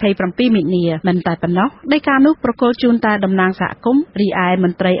ទី27មិនិនាមិនតែប៉ុណ្ណោះដីកានោះប្រគល់ជូនតែតំណាងសហគមន៍រីឯម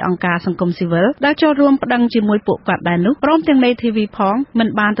ន្ត្រីអង្គការសង្គមស៊ីវិលដែលចូលរួមប្តឹងជាមួយពួកគាត់ដែរនោះព្រមទាំងមេធាវីផងមិន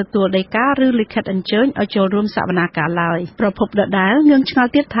បានទទួលដីកាឬលិខិតអញ្ជើញឲ្យចូលរួមសវនាការឡើយប្រពន្ធដដែលងឿងឆ្ង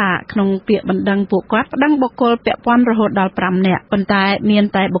ល់ទៀតថាក្នុងពាក្យបណ្ដឹងពួកគាត់ប្តឹងបុគ្គលពាក់ព័ន្ធរហូតដល់5នាក់ប៉ុន្តែមាន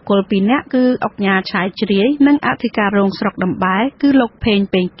តែបុគ្គល2នាក់គឺអុកញ៉ាឆាយជ្រាយនិងអធិការរងស្រុកដំបែគឺលោកផេង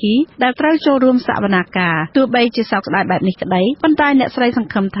ពេងគីដែលត្រូវចូលរួមសវនាការទោះបីជាសោកស្ដាយបែបនេះក្តីប៉ុន្តែអ្នកស្រីស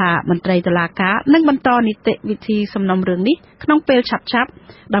ង្ឃឹមថាមន្ត្រីតុលាការនឹងបន្តនីតិវិធីសំណុំរឿងនេះក្នុងពេលឆាប់ៗ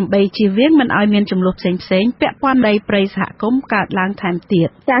ដើម្បីជៀសវាងមិនឲ្យមានចំនួនផ្សេងៗពាក់ព័ន្ធដីព្រៃសហគមន៍កើតឡើងថែមទៀត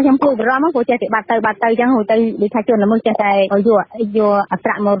ចាខ្ញុំគូបារម្ភព្រោះចេះតែបាត់ទៅចឹងហូរទៅដូចថាជនល្មើសចេះតែយកអត្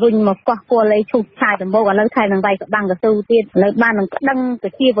រាមករុញមកកោះគល់អីឈូសឆាយដំបូងឥឡូវថែមនឹងវាយកបាំងកស៊ូទៀតឥឡូវបាននឹងប្តឹងប្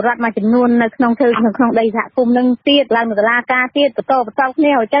រជាពលរដ្ឋមួយចំនួននៅក្នុងដីសហគមន៍នឹងទៀតឡើងនៅតុលាការទៀតបន្តគ្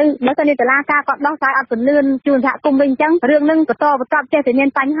នាហើយទៅបើសិនជាតុលាការគាត់ដោះស្រាយអត់ពន្លឿនជូនសហគមន៍វិញចឹងរឿងនឹងបន្តចេះតែមាន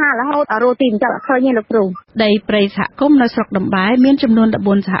បញ្ហារហូតរោទីមិនចាប់អត់ឃើញទេលោកគ្រូដីព្រៃសហគមន៍នៅស្រុកដំបែមានចំនួន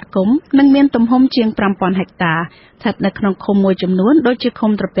14សហគមន៍និងមានទំហំជាង 5000 ហិកតាស្ថិតនៅក្នុងឃុំមួយចំនួនដូចជា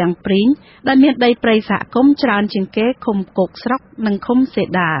ឃុំត្រពាំង ព្រីងដែលមានដីព្រៃសហគមន៍ច្រើនជាងគេឃុំគោកស្រុកនិងឃុំសេ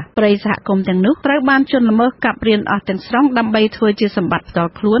ដាព្រៃសហគមន៍ទាំងនោះត្រូវបានជនល្មើសកាប់រៀនអស់ទាំងស្រុងដើម្បីធ្វើជាសម្បត្តិផ្ទា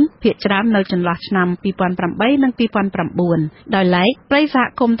ល់ខ្លួនភាគច្រើននៅចន្លោះឆ្នាំ2008និង2009ដោយឡែកព្រៃសហ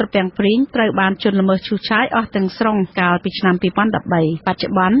គមន៍ត្រពាំងព្រីងត្រូវបានជនល្មើសឈូសឆាយអស់ទាំងស្រុងកាលពីឆ្នាំ2013បច្ចុ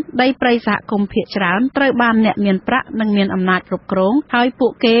ប្បន្នដីព្រៃសហគមន៍ភាគច្រើនត្រូវបានអ្នកមានប្រាក់និងមានអំណាចគ្រប់គ្រងហើយពួ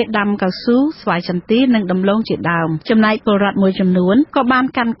កគេដាំកៅស៊ូស្វាយចន្ទីនិងដំឡូងជាដើមចំណែកពលរដ្ឋមួយចំនួនក៏បាន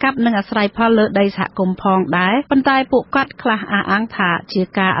កាន់កាប់និងអាស្រ័យផលលើដីសហគមន៍ផងដែរប៉ុន្តែពួកគាត់ខ្លះអះអាងថាជា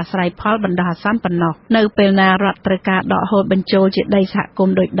ការអាស្រ័យផលបណ្ដោះអាសន្នប៉ុណ្ណោះនៅពេលណារដ្ឋត្រូវការដកហូតបញ្ចូលជាដីសហគម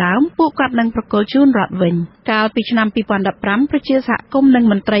ន៍ដូចដើមពួកគាត់នឹងប្រគល់ជូនរដ្ឋវិញកាលពីឆ្នាំ2015ប្រជាសហគមន៍និង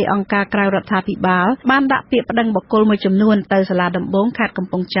មន្ត្រីអង្គការក្រៅរដ្ឋាភិបាលបានដាក់ពាក្យប្តឹងបុគ្គលមួយចំនួនទៅសាលាដំបងខេត្តកំ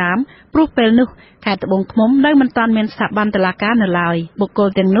ពង់ចាមព្រោះពេលនោះខេត្តត្បូងឃ្មុំនៅមិនទាន់មានស្ថាប័នតុលាការនៅឡើយបុគ្គល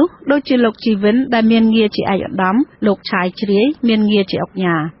ទាំងនោះដូចជាលោកជីវិនដែលមានងារជាឯកឧត្តមលោកឆាយជ្រាយមានងារជាអង្គ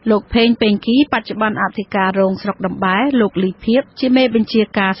ញាលោកភេងពេងគីបច្ចុប្បន្នអធិការរងស្រុកដំបែលោកលីភៀបជាមេបញ្ជា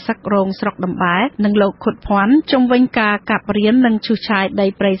ការសឹករងស្រុកដំបែនិងលោកខុតភ័ណ្ឌជំវិញការកាប់រៀននិងឈូសឆាយដី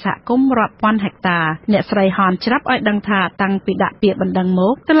ព្រៃសហគមន៍រាប់ពាន់ហិកតាអ្នកស្រីហនច្រាប់ឲ្យដឹងថាតាំងពីដាក់ពាក្យបណ្ដឹងម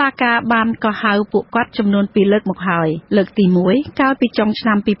កតុលាការបានកោះហៅពួកគាត់ចំនួន2លើកមកហើយលើកទី1កាលពីចុងឆ្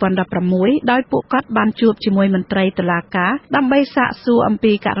នាំ2016ដោយពួកគាត់បានជួបជាមួយមន្ត្រីតុលាការដើម្បីសាកសួរអំ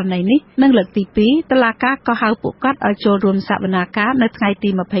ពីករណីនេះនិងលើកទី2តុលាការក៏ហៅពួកគាត់ឲ្យចូលរួមសវនាការនៅថ្ងៃទី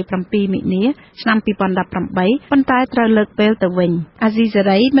27មិនិនាឆ្នាំ2018ប៉ុន្តែត្រូវលើកពេលទៅវិញអាស៊ីសេ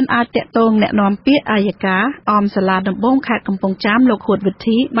រីមិនអាចតាក់ទងแนะនាំពាក្យអัยការអមសាលាដំបងខេត្តកំពង់ចាមលោកហួតវិ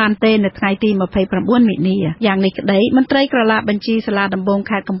ធីបានទេនៅថ្ងៃទី29មិនិនាយ៉ាងនេះក្តីមន្ត្រីក្រឡាបញ្ជីសាលាដំបង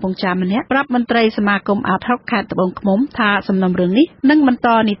ខេត្តកំពង់ចាមម្នាក់ប្រាប់មន្ត្រីសមាគមអាត60ខេត្តត្បូងឃ្មុំថាសំណុំរឿងនេះនឹងបន្ត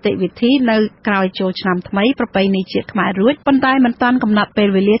នីតិវិធីនៅក្រោយចូលឆ្នាំថ្មីប្រពៃណីជាតិខ្មែររួចប៉ុន្តែមិនទាន់កំណត់ពេល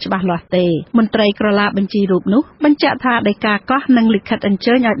វេលាច្បាស់លាស់ទេមន្ត្រីក្រឡាបញ្ជីរូបនោះបញ្ជាក់ថាដីកាកោះនិងលិខិតអញ្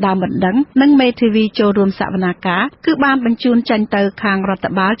ជើញឲ្យដើមបណ្ដឹងនិងមេធាវីចូលរួមសវនាការគឺបានបញ្ជូនចេញទៅខាងរដ្ឋ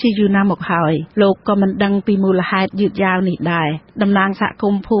បាលជាយូរណាស់មកហើយលោកក៏មិនដឹងពីមូលហេតុយឺតយ៉ាវនេះដែរតំណាងសហគ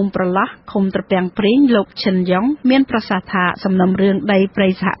មន៍ភូមិប្រឡោះឃុំត្រពាំងព្រីងលោកឈិនយ៉ុងមានប្រសាសន៍ថាសំណុំរឿងដីព្រៃ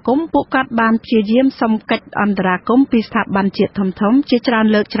សហគមន៍ពួកគាត់បានព្យាយាមសុំកិច្ចអន្តរាគមន៍ពីស្ថាប័នជាតិធំៗជាច្រើន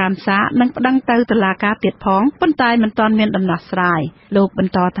លើកច្រើនសារនិងប្តឹងទៅតុលាការទៀតផងប៉ុន្តែមិនទាន់មានដំណោះស្រាយលោកប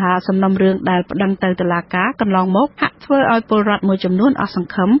ន្តថាសំណុំរឿងដែលប្តឹងទៅតុលាការកន្លងមកហាក់ធ្វើឲ្យពលរដ្ឋមួយចំនួនអស់ស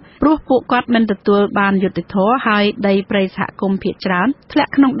ង្ឃឹមព្រោះពួកគាត់មិនទទួលបានយុត្តិធម៌ហើយដីព្រៃសហគមន៍ភាគច្រើនធ្លា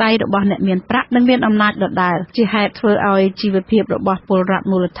ក់ក្នុងដៃរបស់អ្នកមានប្រាក់និងមានអំណាចដដែលជាហេតុធ្វើឲ្យជីវភាពរបស់ពលរដ្ឋ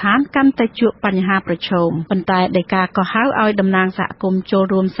មូលដ្ឋានកាន់តែជួបបញ្ហាប្រឈមប៉ុន្តែដីកាក៏ហៅឲ្យតំណាងសហគមន៍ចូល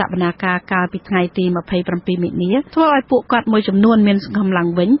រួមសវនាការកាលពីថ្ងៃទី27មិនិនាធ្វើឲ្យពួកគាត់មួយចំនួនមានសង្ឃឹមឡើង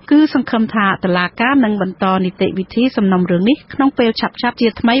វិញគឺសង្ឃឹមថាតុលាការនឹងបន្តនីតិវិធីសំណុំរឿងនេះក្នុងពេលឆាប់ៗជា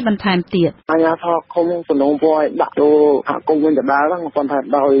ថ្មីបន្ថែមទៀតអាជ្ញាធរឃុំសំណុំពរឲ្យដាក់ចូលសហគមន៍វិញដដែលហ្នឹងប៉ុន្តែ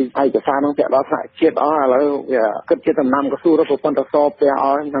ដោយឯកសារនឹងពាក់ដល់ថ្នាក់ជាតិអស់ឥឡូវវាគិតជាដំណាំកស៊ូរប៉ុន្តែសពពាក់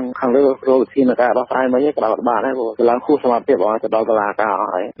ឲ្យនឹងខាងលើរោគវិធីនៃការដោះស្រាយមិនទេក៏ដល់បានដែរព្រោះកន្លងខួសសមត្ថភាពឲ្យទៅដល់តុលាការ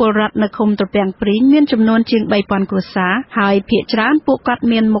ហើយពលរដ្ឋនៅឃុំត្រពាំងព្រីងមានចំនួនជាង 3000 គ្រួសារហើយភាគច្រើនពួកគាត់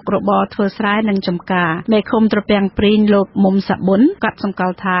មានមុខរបរធ្វើស្រែនិងចម្ការមេឃុំត្រពាំងព្រីងលោកមុំសាប៊ុនគាត់សម្គា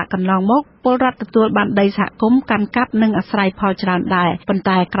ល់ថាកន្លងមកពលរដ្ឋទទួលបានដីសហគមន៍កាន់កាប់និងអាស្រ័យផលច្រើនដែរប៉ុន្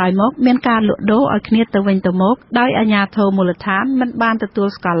តែក្រោយមកមានការលក់ដូរឲ្យគ្នាទៅវិញទៅមកដោយអាជ្ញាធរមូលដ្ឋានមិនបានទទួល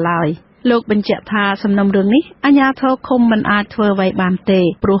ស្គាល់ឡើយលោកបញ្ជាក់ថាសំណុំរឿងនេះអាជ្ញាធរឃុំមិនអាចធ្វើអ្វីបានទេ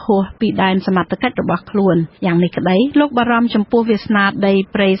ព្រោះហួសពីដែនសមត្ថកិច្ចរបស់ខ្លួនយ៉ាងនេះក្តីលោកបារម្ភចំពោះវាសនាដី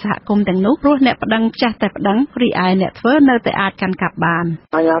ព្រៃសហគមន៍ទាំងនោះព្រោះអ្នកប្តឹងចាស់តែប្តឹងរីឯអ្នកធ្វើនៅតែអាចកាន់កាប់បាន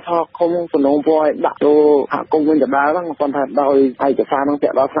អាជ្ញាធរឃុំសំណុំពរឲ្យដាក់ចូលសហគមន៍វិញដដែលហ្នឹងប៉ុន្តែដោយឯកសារនឹងពា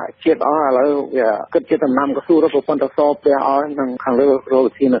ក់ដល់ថ្នាក់ជាតិអស់ឥឡូវវាគិតជាដំណាំកស៊ូរប៉ុន្តែសពពាក់ឲ្យនឹងខាងលើរោគ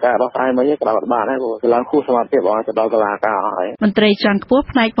វិធីនៃការដោះស្រាយមិនទេក៏ដល់បានដែរព្រោះកន្លងខួសសមត្ថភាពឲ្យទៅដល់តុលាការហើយមន្ត្រីជាន់ខ្ពស់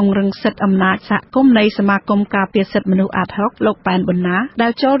ផ្នែកពង្រឹងសិទ្ធិអំណាចសហគមន៍នៃសមាគមការពារសិទ្ធិមនុស្សអាត60លោកប៉ែនប៊ុនណាដែ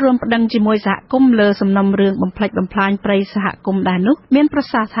លចូលរួមប្តឹងជាមួយសហគមន៍លើសំណុំរឿងបំផ្លិចបំផ្លាញព្រៃសហគមន៍ដែរនោះមានប្រ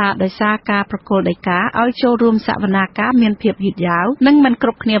សាសន៍ថាដោយសារការប្រគល់ដីកាឲ្យចូលរួមសវនាការមានភាពយឺតយ៉ាវនិងមិនគ្រ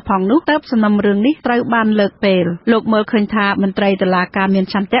ប់គ្នាផងនោះទើបសំណុំរឿងនេះត្រូវបានលើកពេលលោកមើលឃើញថាមន្ត្រីតុលាការមាន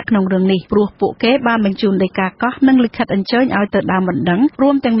ឆន្ទៈក្នុងរឿងនេះព្រោះពួកគេបានបញ្ជូនដីកាកោះនិងលិខិតអញ្ជើញឲ្យទៅដើមបណ្ដឹងរួ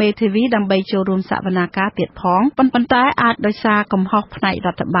មទាំងមេធាវីដើម្បីចូលរួមសវនាការទៀតផងប៉ុន្តែអាចដោយសារកំហុសផ្នែករ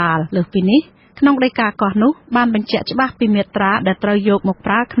ដ្ឋបាលលើសពីនេះ ក្នុងដីកាកោះនោះបានបញ្ជាក់ច្បាស់ពីមាត្រាដែលត្រូវយកមក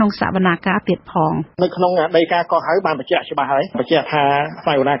ប្រើក្នុងសវនាការទៀតផងនៅក្នុងដីកាកោះហើយបានបញ្ជាក់ច្បាស់ហើយបញ្ជាក់ថាស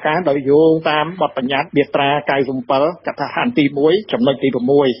វនាការដោយយោងតាមបទបញ្ញត្តិមាត្រា97កថាខណ្ឌទី1ចំណុចទី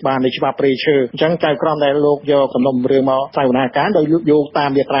6បាននៃច្បាប់ព្រៃឈើអញ្ចឹងចៅក្រមដែលលោកយកសំណុំរឿងមកសវនាការដោយយោងតាម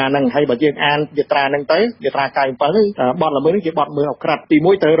មាត្រាហ្នឹងហើយបើយើងអានមាត្រាហ្នឹងទៅមាត្រា97បទល្មើសនេះជាបទល្មើសអក្រិតទី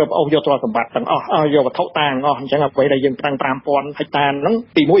1ត្រូវរឹបអូសយកទ្រព្យសម្បត្តិទាំងអស់យកវត្ថុតាងអស់អញ្ចឹងអ្វីដែលយើងប្រឹង5000ហិកតាហ្នឹង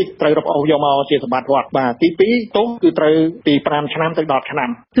ទី1ត្រូវរឹបអូសយកមកជាសម្បត្តិរដ្ឋបាទទី2ទោសគឺត្រូវពី5ឆ្នាំទៅ10ឆ្នាំ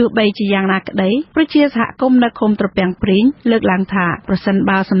ទោះបីជាយ៉ាងណាក្តីប្រជាសហគមន៍នៅឃុំត្រពាំងព្រីងលើកឡើងថាប្រសិន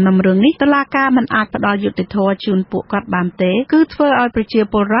បើសំណុំរឿងនេះតុលាការមិនអាចផ្ដល់យុត្តិធម៌ជូនពួកគាត់បានទេគឺធ្វើឲ្យប្រជា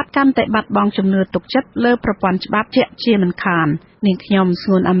ពលរដ្ឋកាន់តែបាត់បង់ជំនឿទុកចិត្តលើប្រព័ន្ធច្បាប់ជាក់ជាមិនខាននាងខ្ញុំស្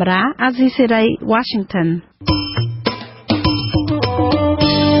ងួនអមរាអាស៊ីសេរី Washington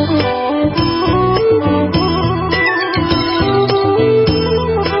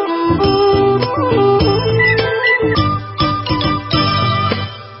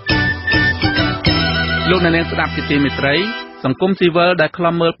លោកអ្នកនាងស្ដាប់ជាទីមេត្រីសង្គមស៊ីវិលដែលខ្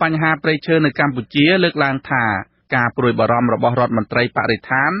លំមើលបញ្ហាព្រៃឈើនៅកម្ពុជាលើកឡើងថាការព្រួយបារម្ភរបស់រដ្ឋមន្ត្រីបរិស្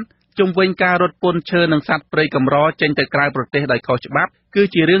ថានជុំវិញការរត់ពន្ធឈើនិងសត្វព្រៃកម្រចេញទៅក្រៅប្រទេសដោយខុសច្បាប់គឺ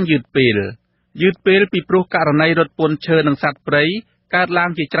ជារឿងយឺតពេលពីព្រោះករណីរត់ពន្ធឈើនិងសត្វព្រៃកើតឡើង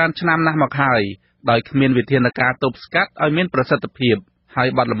ជាច្រើនឆ្នាំណាស់មកហើយដោយគ្មានវិធានការទប់ស្កាត់ឲ្យមានប្រសិទ្ធភាពហើយ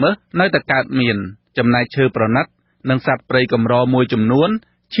បទល្មើសនៅតែកើតមានចំណែកឈើប្រណិតនិងសត្វព្រៃកម្រមួយចំនួន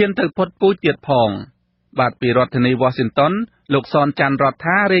ឈានទៅផុតពូជទៀតផងបាទពីរដ្ឋធានី Washington លោកសនច័ន្ទរដ្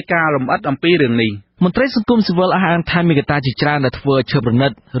ឋារាយការណ៍លម្អិតអំពីរឿងនេះមន្ត្រីសង្គមស៊ីវិលអះអាងថាមានកត្តាជាច្រើនដែលធ្វើឈើប្រណិ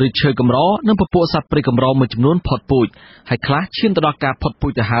តឬឈើកម្រនិងពពួកសត្វព្រៃកម្រមួយចំនួនផុតពូជហើយខ្លះឈានទៅដល់ការផុតពូ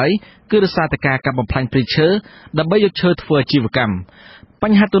ជទៅហើយគឺដោយសារតែការកាប់បំផ្លាញព្រៃឈើដើម្បីយកឈើធ្វើអាជីវកម្មប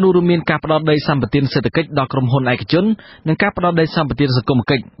ញ្ហាទាំងនោះរួមមានការផ្ដោតដីសម្បត្តិសេដ្ឋកិច្ចដល់ក្រុមហ៊ុនឯកជននិងការផ្ដោតដីសម្បត្តិសង្គម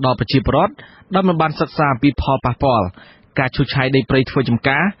គិច្ចដល់ប្រជាពលរដ្ឋដែលមិនបានសិក្សាអំពីផលប៉ះពាល់ការឈូសឆាយដីព្រៃធ្វើចម្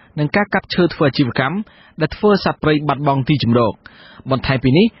ការនិងការកាប់ឈើធ្វើអាជីវកម្មដែលធ្វើសត្វព្រៃបាត់បង់ទីជម្រកបន្ថែមពី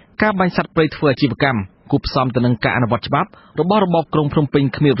នេះការបាញ់សត្វព្រៃធ្វើអាជីវកម្មគូផ្សំទៅនឹងការអនុវត្តច្បាប់របស់របបក្រុងភ្នំពេញ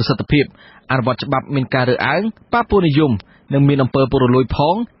គ្មានប្រសិទ្ធភាពអនុវត្តច្បាប់មានការរើសអើងប៉ះពាល់និយមនិងមានអំពើពុករលួយផ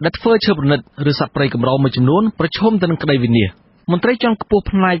ងដែលធ្វើឈើប្រណិតឬសត្វព្រៃកម្រមួយចំនួនប្រឈមទៅនឹងក្តីវិនាសមន្ត្រីជាន់ខ្ពស់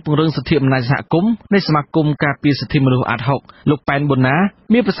ផ្នែកពង្រឹងសិទ្ធិអំណាចសហគមន៍នៃសមាគមការពារសិទ្ធិមនុស្សអាត់ហុកលោកប៉ែនប៊ុនណា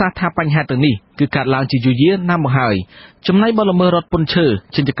មានប្រសាសន៍ថាបញ្ហាទាំងនេះគឺកើតឡើងជាយូរយារណាស់មកហើយចំណែកបទល្មើសរត់ពន្ធឈើ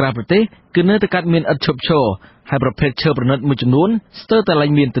ចេញទៅក្រៅប្រទេសគឺនៅតែកើតមានឥតឈប់ឈរហើយប្រភេទឈើប្រណិតមួយចំនួនស្ទើរតែលែ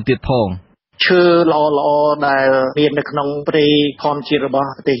ងមានទៅទៀតផងឈើល្អដែលមាននៅក្នុងព្រៃធម្មជាតិរបស់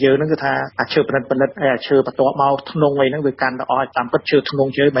ប្រទេសយើងហ្នឹងគឺថាអាឈើប្រណិតហើយអាឈើបន្ទាប់មកធ្នង់អីហ្នឹងវាកាន់តែអស់តាមពិតឈើធ្នង់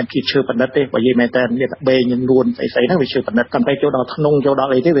ជើមិនជាឈើប្រណិតទេបើនិយាយមែនតើមានតែបេងនិងនួនស្អីហ្នឹងវាឈើប្រណិតកាន់តែចូលដល់ធ្នង់ចូលដ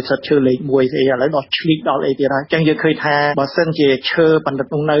ល់អីទេវាសិតឈើលេខ1ស្អីឥឡូវដល់ឆ្លីកដល់អីទៀតហើយអញ្ចឹងយើងឃើញថាបើសិនជាឈើប្រណិត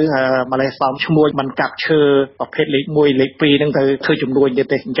នោះនៅម្លេះសំឈ្មួញមិនកាប់ឈើប្រភេទលេខ1លេខ2ហ្នឹងទៅធ្វើជំនួយទៀត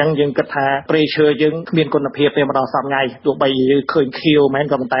ទេអញ្ចឹងយើងគិតថាព្រៃឈើយើងគ្មានគុណភាពទេមកដល់សប្តាហ៍ថ្ងៃទោះបីយើងឃើញខៀវមែន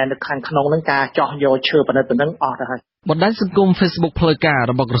ក៏ប៉ុន្តែនៅខាងក្នុងហ្នឹងការចោះយកឈើប្រណិតហ្នឹងអស់ទៅហើយបណ្ដាញសង្គម Facebook ផ្លូវការ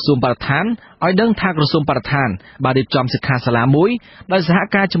របស់ក្រសួងបរិស្ថានឲ្យដឹងថាក្រសួងបរិស្ថានបានរៀបចំសិក្ខាសាលាមួយដោយសហ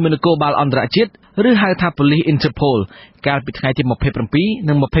ការជាមួយនគរបាលអន្តរជាតិឬហៅថាប៉ូលីស Interpol កាលពីថ្ងៃទី27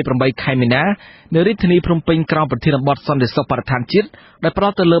និង28ខែមីនានៅរាជធានីភ្នំពេញក្រោមប្រធានបទសន្តិសុខបរិស្ថានជាតិដែលផ្ដោ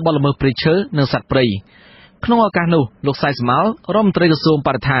តទៅលើបទល្មើសព្រៃឈើនិងសត្វព្រៃក្នុងឱកាសនោះលោកសៃស្មាល់រដ្ឋមន្ត្រីក្រសួងប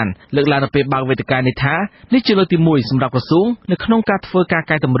រិស្ថានលើកឡើងនៅពេលបើកវេទិកានេះថានេះជាលើកទី1សម្រាប់ក្រសួងនៅក្នុងការធ្វើការ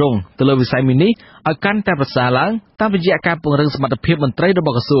កែតម្រង់ទៅលើវិស័យមួយនេះឲ្យកាន់តែប្រសើរឡើងតាមរយៈការពង្រឹងសមត្ថភាពមន្ត្រីរប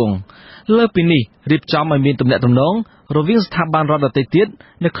ស់ក្រសួងលើពីនេះរៀបចំឲ្យមានទំនាក់ទំនងរវាងស្ថាប័នរដ្ឋដទៃទៀត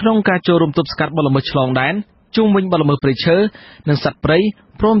នៅក្នុងការចូលរួមទប់ស្កាត់បទល្មើសឆ្លងដែនជុំវិញបទល្មើសព្រៃឈើនិងសត្វព្រៃ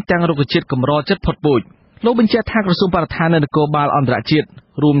ព្រមទាំងរុក្ខជាតិកម្រជិតផុតពូជលោកបញ្ជាក់ថាក្រសួងបរិស្ថាននិងនគរបាលអន្តរជាតិ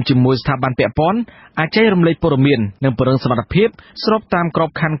រួមជាមួយស្ថាប័នពាក់ព័ន្ធអាចចែករំលែកព័ត៌មាននិងពង្រឹងសមត្ថភាពស្របតាមក្រប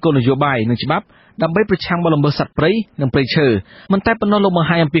ខ័ណ្ឌគោលនយោបាយនិងច្បាប់ដើម្បីប្រឆាំងបទល្មើសសត្វព្រៃនិងព្រៃឈើមិនតែប៉ុណ្ណោះលោកបង្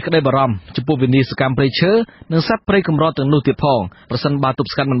ហាញអំពីក្តីបារម្ភចំពោះវិនាសកម្មព្រៃឈើនិងសត្វព្រៃកម្រទាំងនោះទៀតផងប្រសិនបើទប់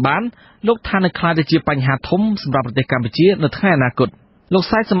ស្កាត់មិនបានលោកថានឹងក្លាយទៅជាបញ្ហាធំសម្រាប់ប្រទេសកម្ពុជានៅថ្ងៃអនាគតលោក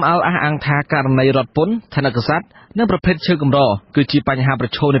សៃសំអល់អះអាងថាករណីរត់ពន្ធថនិកសត្វនិងប្រភេទឈើកម្រគឺជាបញ្ហាប្រ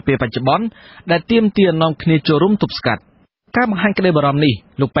ឈមនៅពេលបច្ចុប្បន្នដែលទាមទារនាំគ្នាចូលរួមទប់ស្កាត់ការបង្ហាញក្តីបារម្ភនេះ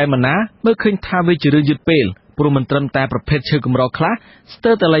លោកប៉ែម៉ាណាមើលឃើញថាវាជារឿងយឺតពេលព្រោះមិនត្រឹមតែប្រភេទឈើកម្រខ្លះស្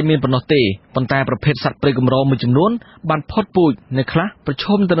ទើរតែលែងមានប៉ុណ្ណោះទេប៉ុន្តែប្រភេទសត្វព្រៃកម្រមួយចំនួនបានផុតពូជនិងខ្លះប្រឈ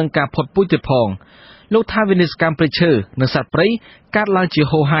មទៅនឹងការផុតពូជទៀតផងលោកថាវិនិស្សកម្មព្រៃឈើនិងសត្វព្រៃកើតឡើងជា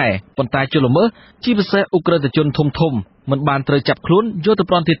ហូរហែប៉ុន្តែជនល្មើសជាពិសេសឧក្រិដ្ឋជនធំមិនបានត្រូវចាប់ខ្លួនយកទៅ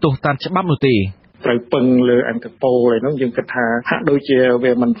ប្រន្ទាទោសតាមច្បាប់នោះទេ ត្រូវពឹងលើអង្គរពលឯនោះយើងគិតថាហាក់ដូចជា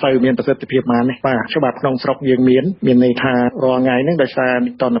វាមិនសូវមានប្រសិទ្ធភាពមកនេះបាទច្បាប់ក្នុងស្រុកយើងមានន័យថារាល់ថ្ងៃហ្នឹងដោយសារ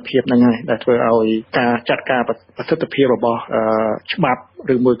នីតិរដ្ឋភាពហ្នឹងហើយដែលធ្វើឲ្យការចាត់ការប្រសិទ្ធភាពរបស់ច្បាប់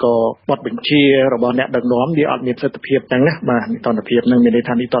ឬមួយក៏បទបញ្ជារបស់អ្នកដឹកនាំវាអត់មានប្រសិទ្ធភាពទាំងណាបាទនីតិរដ្ឋភាពហ្នឹងមានន័យ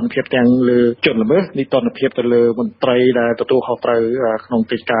ថានីតិរដ្ឋភាពទាំងលើជនល្មើសនីតិរដ្ឋភាពទៅលើមន្ត្រីដែលទទួលខុសត្រូវក្នុង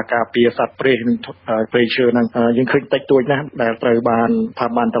កិច្ចការពារសត្វព្រៃនិងព្រៃឈើហ្នឹងយើងឃើញតិចតួចណាស់ដែលត្រូវបានថា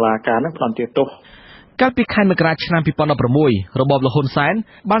បានតុលាការហ្នឹងផ្តន្ទាទោសកាលពីខែមករាឆ្នាំ2016របបលហ៊ុនសែន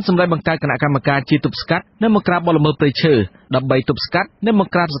បានសម្រេចបង្កើតគណៈកម្មការជាទប់ស្កាត់និងបង្ក្រាបបទល្មើសព្រៃឈើដើម្បីទប់ស្កាត់និងប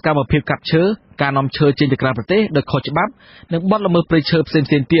ង្ក្រាបសកម្មភាពកាប់ឈើការនាំឈើចេញទៅក្រៅប្រទេសដោយខុសច្បាប់និងបទល្មើសព្រៃឈើផ្សេងៗ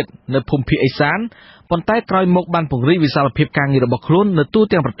ទៀតនៅភូមិភាគឦសានប៉ុន្តែក្រោយមកបានពង្រីកវិសាលភាពការងាររបស់ខ្លួននៅទូ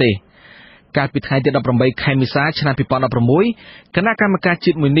ទាំងប្រទេសកាលពីថ្ងៃទី18ខែមេសាឆ្នាំ2016គណៈកម្មការ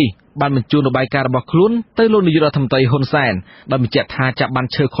ជាតិមួយនេះបានបញ្ជូនរបាយការណ៍របស់ខ្លួនទៅលោកនាយករដ្ឋមន្ត្រីហ៊ុនសែនដោយបញ្ជាក់ថាចាប់បាន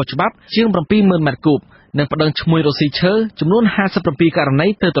ឈើខុសច្បាប់ជាង 70000 ម៉ែត្រគូបនិងប្តឹងឈ្មោះរកស៊ីឈើចំនួន57ករណី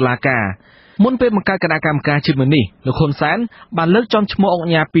ទៅតុលាការមុនពេលបង្កើតគណៈកម្មការជាតិមួយនេះលោកហ៊ុនសែនបានលើកចំឈ្មោះអង្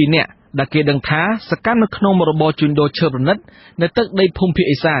គការ2នាក់ដែលគេដឹងថាសកម្មនៅក្នុងរបបជួញដូរឈើប្រណិតនៅទឹកដីភូមិភាគ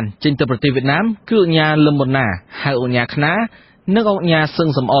ឦសានចេញទៅប្រទេសវៀតណាមគឺអង្គការលឹមប៊ុនណាហៅអង្គការខ្នានិងអង្គការសឹង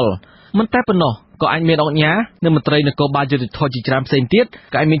សំអល់មិនតែប៉ុណ្ណោះក៏អាចមានអង្គការនិងមន្ត្រីនគរបាលយុតិធធជាច្រើនផ្សេងទៀត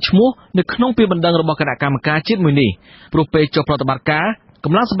ក៏អាចមានឈ្មោះនៅក្នុងពាក្យបណ្ដឹងរបស់គណៈកម្មការជាតិមួយនេះព្រោះពេលចុះប្រតិបត្តិការក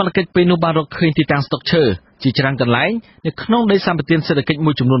ម្លាំងសមត្ថកិច្ចពេលនោះបានរកឃើញទីតាំងស្តុកឈើជាច្រើនកន្លែងនៅក្នុងដីសម្បត្តិសេដ្ឋកិច្ច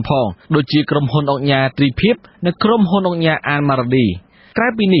មួយចំនួនផងដូចជាក្រុមហ៊ុនអង្គការទ្រីភិបនិងក្រុមហ៊ុនអង្គការអានម៉ារ៉ាឌីក្រៅ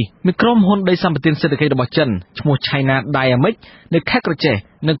ពីនេះមានក្រុមហ៊ុនដីសម្បត្តិសេដ្ឋកិច្ចរបស់ចិនឈ្មោះ China Dynamic នៅខេត្តក្រចេះ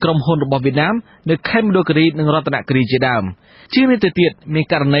និងក្រុមហ៊ុនរបស់វៀតណាមនៅខេត្តមណ្ឌលគិរីនិងរតនគិរីជាដើមជាងនេះទៅទៀតមាន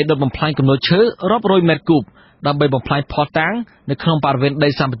ករណីដុតបំផ្លាញគំនរឈើរាប់រយម៉ែត្រគូបដើម្បីបំផ្លាញផតាំងនៅក្នុងបរិវេណដី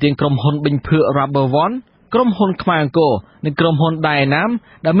សម្បត្តិក្រុមហ៊ុនប៊ិញភឿ Rubber One ក្រុមហ៊ុនខ្មែរអង្គរនិងក្រុមហ៊ុន Dynam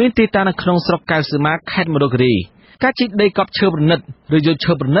ដែលមានទីតាំងនៅក្នុងស្រុកកៅសីមាខេត្តមណ្ឌលគិរីការជីកដីកប់ឈើប្រណិតឬយក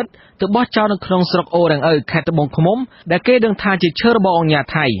ឈើប្រណិតទៅបោះចោលនៅក្នុងស្រុកអូរ៉ាំងឪខេត្តត្បូងឃ្មុំដែលគេដឹងថាជាឈើរបស់អង្គការ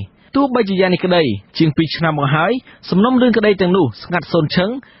ថៃទោះបីជាយ៉ាងនេះក្តីជាង2ឆ្នាំមកហើយសំណុំរឿងក្តីទាំងនោះស្ងាត់សូន្យឈឹង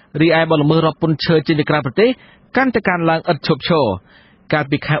រីឯបទល្មើសរាប់ពុនឈើចេញទៅក្រៅប្រទេសកាន់តែកើនឡើងឥតឈប់ឈរកាល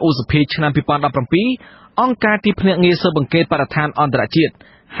ពីខែឧសភាឆ្នាំ2017អង្គការទីភ្នាក់ងារស៊ើបអង្កេតបរិស្ថានអន្តរជាតិ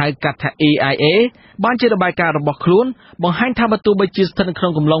ហៅកាត់ថា EIA បានជារបាយការណ៍របស់ខ្លួនបង្ហាញថាបើទោះបីជាស្ថិតនៅក្នុ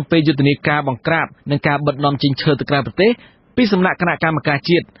ងកំឡុងពេលយុទ្ធនាការបង្ក្រាបនិងការបិទនាំចេញឈើទៅក្រៅប្រទេសពីសំណាក់គណៈកម្មការ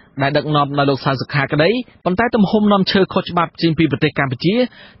ជាតិដែលដឹកនាំដោយលោកសៅសុខាក្តីប៉ុន្តែទំហំនាំឈើខុសច្បាប់ចេញពីប្រទេសកម្ពុជា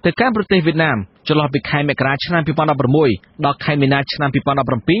ទៅកាន់ប្រទេសវៀតណាមចន្លោះពីខែមករាឆ្នាំ2016ដល់ខែមីនាឆ្នាំ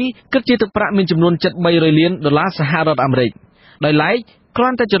2017គិតជាទឹកប្រាក់មានចំនួនជិត$300 លានសហរដ្ឋអាមេរិកដោយឡែកគ្រា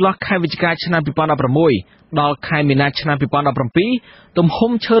ន់តែចន្លោះខែវិច្ឆិកាឆ្នាំ2016ដល់ខែមីនាឆ្នាំ2017ទំ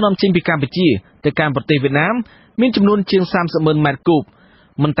ហំឈើនាំចេញពីកម្ពុជាទៅកាន់ប្រទេសវៀតណាមមានចំនួនជាង300,000 ម៉ែត្រគូប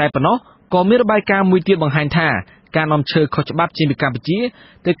មិនតែប៉ុណ្ណោះក៏មានរបាយការណ៍មួយទៀតបង្ហាញថាការនាំឈើខុសច្បាប់ចេញពីកម្ពុជា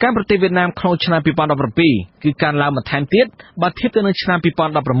ទៅកាន់ប្រទេសវៀតណាមក្នុងឆ្នាំ2017គឺកើនឡើងបន្ថែមទៀតបើធៀបទៅនឹងឆ្នាំ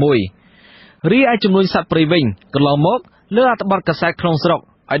2016រីឯចំនួនសត្វព្រៃវិញកន្លងមកលើអត្ថបទកាសែតក្នុងស្រុក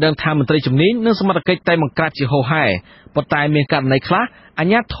ឲ្យដឹងថាមន្ត្រីជំនាញនិងសមត្ថកិច្ចតែបង្ក្រាបជាហូរហែប៉ុន្តែមានករណីខ្លះអា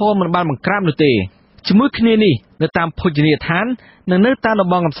ជ្ញាធរមិនបានបង្ក្រាបនោះទេជាមួយគ្នានេះនៅតាមភោជនីយដ្ឋាននិងនៅតាមតំ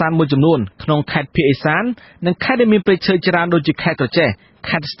បន់កំសាន្តមួយចំនួនក្នុងខេត្តភាគឦសាននិងខេត្តដែលមានព្រៃឈើច្រើនដូចជាខេត្តក្រចេះ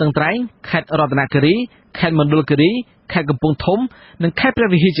ខេត្តស្ទឹងត្រែងខេត្តរតនគិរីខេត្តមណ្ឌលគិរីខេត្តកំពង់ធំនិងខេត្តព្រះ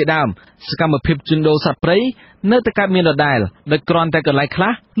វិហារជាដើមសកម្មភាពជួញដូរសត្វព្រៃនៅតែកើតមានដដែលដោយគ្រាន់តែកន្លែងខ្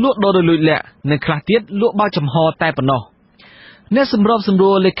លះលក់ដូរដោយលួចលាក់និងខ្លះទៀតលក់បើកចំហតែប៉ុណ្ណោះអ្នកសម្របសម្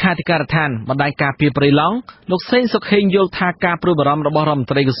រួលលេខាធិការដ្ឋានបណ្ដាញការពារព្រៃឡង់លោកសេងសុខហេងយល់ថាការព្រួយបារម្ភរបស់រដ្ឋមន្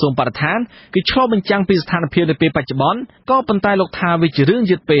ត្រីក្រសួងបរិស្ថានគឺឆ្លុះបញ្ចាំងពីស្ថានភាពនៅពេលបច្ចុប្បន្នក៏ប៉ុន្តែលោកថាវាជារឿង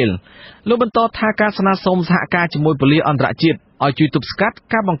យឺតពេលលោកបន្តថាការស្នើសុំសហការជាមួយប៉ូលីសអន្តរជាតិឲ្យជួយទប់ស្កាត់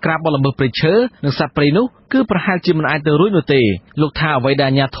ការបង្ក្រាបបទល្មើសព្រៃឈើនិងសត្វព្រៃនោះគឺប្រហែលជាមិនអាចទៅរួចនោះទេលោកថាអ្វីដែល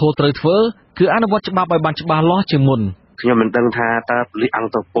អាជ្ញាធរត្រូវធ្វើគឺអនុវត្តច្បាប់ឲ្យបានច្បាស់លាស់ជាងមុនខ្ញុំមិនដឹងថាតើប៉ូលីសអង្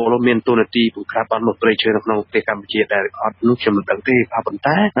គរពលមានទូនាទីបង្ក្រាបបទល្មើសព្រៃឈើនៅក្នុងប្រទេសកម្ពុជាដែរអត់នោះខ្ញុំមិនដឹងទេប៉ុន្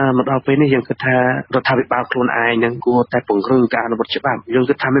តែមកដល់ពេលនេះយើងគិតថារដ្ឋាភិបាលខ្លួនឯងនឹងគួរតែពង្រឹងការអនុវត្តច្បាប់យើង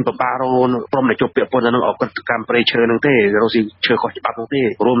គិតថាមានបបារោព្រមតែជប់ពាក្យពន្ធនឹងអកតកម្មព្រៃឈើនឹងទេរស់ស៊ីឈើខុសច្បាប់នោះទេ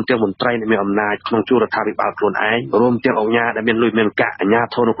រួមទាំងមន្ត្រីដែលមានអំណាចក្នុងជួររដ្ឋាភិបាលខ្លួនឯងរួមទាំងអង្គការដែលមានលុយមានកាក់អាជ្ញា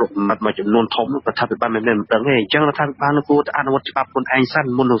ធរនៅគ្រប់មួយចំនួនធំរដ្ឋាភិបាលមិនដឹងទេអញ្ចឹងរដ្ឋាភិបាលនឹងគួរតែអនុវត្តច្បាប់ខ្លួនឯងសិន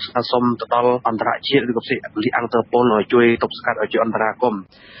មុននឹងស្នើសុំទៅដល់អន្តរជាតិឬក៏ប៉ូលីសអង្គរពលឲ្យជួយទប់ស្កាត់ឲ្យជាអន្តរាគមន៍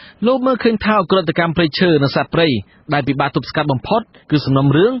លោកមើលឃើញថាអក្រិតកម្មព្រៃឈើនិងសត្វព្រៃដែលពិបាកទប់ស្កាត់បំផុតគឺសំណុំ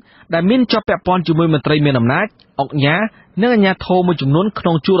រឿងដែលមានជាប់ពាក់ព័ន្ធជាមួយមន្ត្រីមានអំណាចអង្គការនិងអាជ្ញាធរមួយចំនួនក្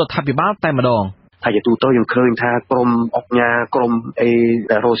នុងជួររដ្ឋាភិបាលតែម្ដង ថាជាទូទៅយើងឃើញថាក្រមអុកញ៉ាក្រមអី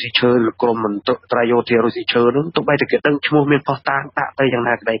ដែលរស់ស៊ីឈើឬក្រមមន្ត្រីត្រៃយោធារស់ស៊ីឈើនោះទោះបីតែគេដឹងឈ្មោះមានផុសតាងដាក់ទៅយ៉ាង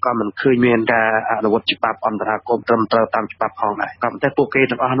ណាក្តីក៏មិនឃើញមានការអនុវត្តច្បាប់អន្តរាគមន៍ត្រឹមត្រូវតាមច្បាប់ផងដែរក៏ប៉ុន្តែពួកគេ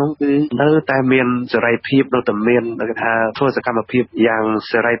ទាំងអស់នោះគឺនៅតែមានសេរីភាពនៅតែមានគេថាធ្វើសកម្មភាពយ៉ាង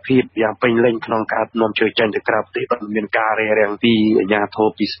សេរីភាពយ៉ាងពេញលេញក្នុងការនាំជួយចេញទៅក្រៅប្រទេសដោយមានការរារាំងពីអាជ្ញាធរ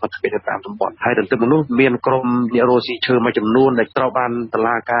ពីសមត្ថកិច្ចតាមតំបន់ហើយទន្ទឹមនោះមានក្រុមអ្នករស់ស៊ីឈើមួយចំនួនដែលត្រូវបានតុ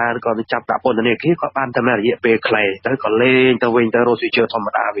លាការឬក៏ចាប់ដាក់ពន្ធនាគារក៏បានតែមានរយៈពេលខ្លីទៅក៏លេងទៅវិញទៅរស់ស៊ីឈើធម្ម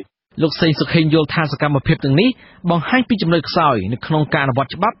តាវិញលោកសេងសុខេងយល់ថាសកម្មភាពទាំងនេះបង្ហាញពីចំណុចខ្សោយនៅក្នុងការអនុវត្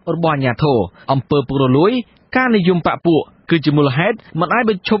តច្បាប់របស់អាជ្ញាធរអំពើពុករលួយការនិយមបកពួកគឺជាមូលហេតុមិនអាច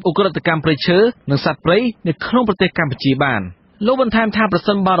បញ្ឈប់ឧក្រិដ្ឋកម្មព្រៃឈើនិងសត្វព្រៃនៅក្នុងប្រទេសកម្ពុជាបានលោកបន្ថែមថាប្រ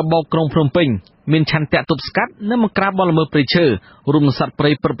សិនបើរបបក្រុងភ្នំពេញមានឆន្ទៈទប់ស្កាត់និងបង្ក្រាបបទល្មើសព្រៃឈើរួមនឹងសត្វព្រៃ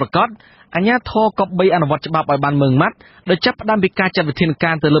ពិតប្រាកដអាជ្ញាធរក៏បីអនុវត្តច្បាប់ឲ្យបានម៉ឺងម៉ាត់ដោយចាប់ផ្ដើមពីការចាត់វិធាន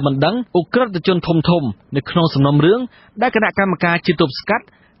ការទៅលើបណ្ដឹងឧក្រិដ្ឋជនធំៗនៅក្នុងសំណុំរឿងដែលគណៈកម្មការជាតិទប់ស្កាត់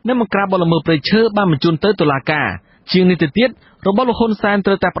និងបង្ក្រាបបទល្មើសព្រៃឈើបានបញ្ជូនទៅតុលាការជាងនេះទៅទៀតរបស់លោកហ៊ុនសែនត្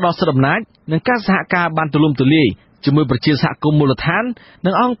រូវតែផ្ដល់សិទ្ធិអំណាចនិងការសហការបានទូលំទូលាយជាមួយប្រជាសហគមន៍មូលដ្ឋាន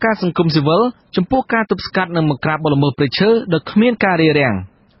និងអង្គការសង្គមស៊ីវិលចំពោះការទប់ស្កាត់និងបង្ក្រាបបទល្មើសព្រៃឈើដោយគ្មានការរារាំង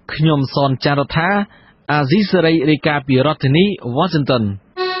ខ្ញុំសនចាររថាអាស៊ីសេរីរាយការណ៍ពីរដ្ឋធានី Washington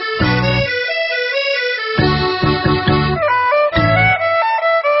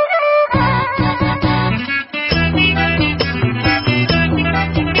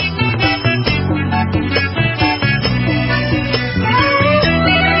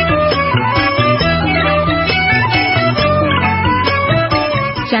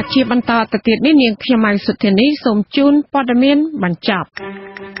ជាបន្តទៅទៀតនេះនាងខ្ញុំម៉ៃសុធានីសូមជូនព័ត៌មានបញ្ចប់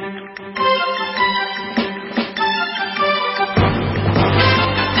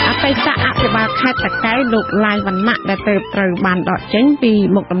អតីតអភិបាលខេត្តតាកែវលោកឡាយវណ្ណៈដែលត្រូវបានដកចេញពី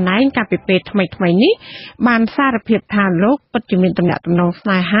មុខតំណែងកាលពីពេលថ្មីៗនេះបានសារភាពថាលោកពិតជាមានទំនាក់ទំនងស្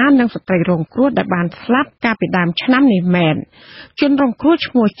នេហានឹងស្ត្រីរងគ្រោះដែលបានស្លាប់កាលពីដើមឆ្នាំនេះមែនជនរងគ្រោះ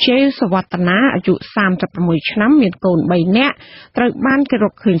ឈ្មោះជេសវត្តនាអាយុ36ឆ្នាំមានកូន3នាក់ត្រូវបានគេរ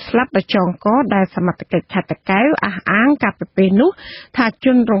កឃើញស្លាប់ដោយចងកដែលសមត្ថកិច្ចខេត្តតាកែវអះអាងកាលពីពេលនោះថាជ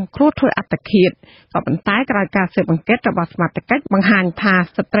នរងគ្រោះធ្វើអត្តឃាតក៏ប៉ុន្តែក្រោយការស៊ើបអង្កេតរបស់សមត្ថកិច្ចបង្ហាញថា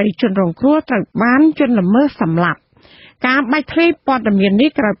ស្ត្រីជនរងគ្រោះត្រូវបានជនល្មើសសម្លាប់ការបាច់ធ្លាយព័ត៌មាននេះ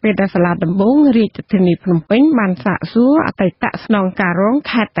ក្រោយពេលដែលសាលាដំបងរាជធានីភ្នំពេញបានសាកសួរអតីតស្នងការរង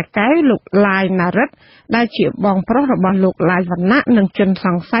ខេត្តតាកែវលោកឡាយណារិតដែលជាបងប្រុសរបស់លោកឡាយវណ្ណៈនិងជនស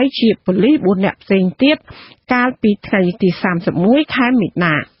ង្ស័យជាប៉ូលីស4នាក់ផ្សេងទៀតកាលពីថ្ងៃទី31ខែមិនិ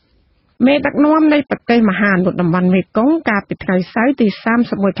នាមេដឹកនាំនៃប្រទេសមហានតំបន់មេគង្គកាលពីថ្ងៃសៅរ៍ទី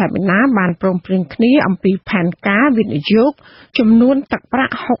31ខែមីនាបានព្រមព្រៀងគ្នាអំពីផែនការវិនិយោគចំនួនទឹកប្រា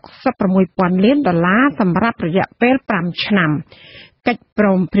ក់$66,000 លានសម្រាប់រយៈពេល5ឆ្នាំកិច្ចព្រ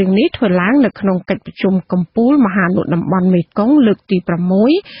មព្រៀងនេះធ្វើឡើងនៅក្នុងកិច្ចប្រជុំកំពូលមហានតំបន់មេគង្គលើកទី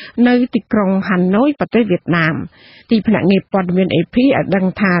6នៅទីក្រុងហាណូយប្រទេសវៀតណាមទីភ្នាក់ងារព័ត៌មាន AP ឲ្យដឹង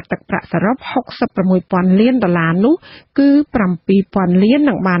ថាទឹកប្រាក់សរុប$66,000 លាននោះគឺ$7,000 លាន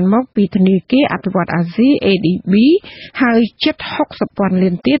នឹងបានមកពីធនាគារអភិវឌ្ឍន៍អាស៊ី ADB ហើយជិត$60,000 លា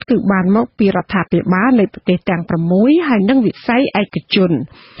នទៀតគឺបានមកពីរដ្ឋាភិបាលនៃប្រទេសទាំង6ហើយនិងវិស័យឯកជន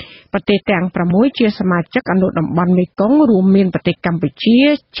ប្រទេសទាំង6ជាសមាជិកអនុតំបន់មេគង្គរួមមានប្រទេសកម្ពុជា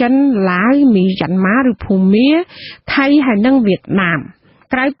ចិនឡាវមីយ៉ាន់ម៉ាឬភូមាថៃហើយនិងវៀតណាម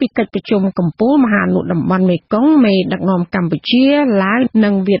ក្រៅពីកិច្ចប្រជុំកំពូលមហានតំបន់មេគង្គមេដឹកនាំកម្ពុជាឡាវនិ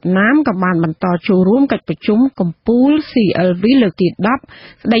ងវៀតណាមក៏បានបន្តចូលរួមកិច្ចប្រជុំកំពូល CLV លើកទី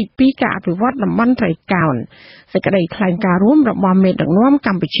10ស្ដីពីការអភិវឌ្ឍតំបន់ត្រីកោណសេចក្តីថ្លែងការណ៍រួមរបស់មេដឹកនាំក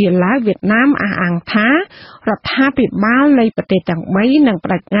ម្ពុជាឡាវវៀតណាមអះអាងថារដ្ឋាភិបាលនៃប្រទេសទាំង3នឹងប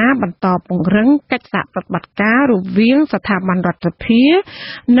ដិញ្ញាបន្តពង្រឹងកិច្ចសហប្រតិបត្តិការរវាងស្ថាប័នរដ្ឋាភិបាល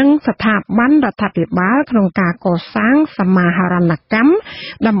និងស្ថាប័នរដ្ឋាភិបាលក្នុងការកសាងសមាហរណកម្ម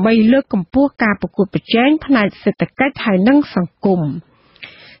ដើម្បីលើកកម្ពស់ការប្រកួតប្រជែងផ្នែកសេដ្ឋកិច្ចហើយនិងសង្គម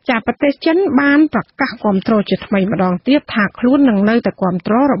ប្រទេសចិនបានប្រកាសគាំទ្រជាថ្មីម្ដងទៀតថាខ្លួននឹងនៅតែគាំ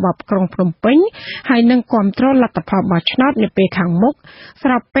ទ្ររបបក្រុងភ្នំពេញហើយនឹងគាំទ្រលទ្ធផលបោះឆ្នោតនាពេលខាងមុខស្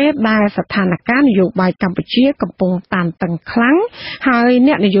របពេលដែលស្ថានភាពនយោបាយកម្ពុជាកំពុងតានតឹងខ្លាំងហើយ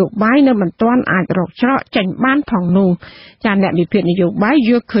អ្នកនយោបាយនៅមិនទាន់អាចរកច្រកចេញបានផងនោះអ្នកវិភាគនយោបាយយ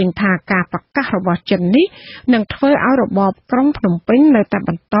ល់ឃើញថាការប្រកាសរបស់ចិននេះនឹងធ្វើឲ្យរបបក្រុងភ្នំពេញនៅតែប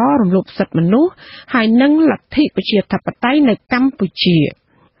ន្តរំលោភសិទ្ធិមនុស្សហើយនិងលទ្ធិប្រជាធិបតេយ្យនៅកម្ពុជា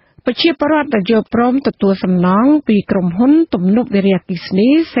ប្រជាពលរដ្ឋដែលយល់ព្រមទទួលសំណងពីក្រុមហ៊ុនទំនប់វារីអគ្គិសនី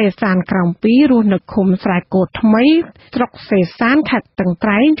សេសានក្រោម2រស់នៅឃុំស្រែគោថ្មីស្រុកសេសានខេត្តតឹងត្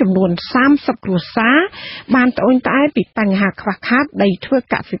រែងចំនួន30គ្រួសារបានត្អូញត្អែពីបញ្ហាខ្វះខាតដីធ្វើ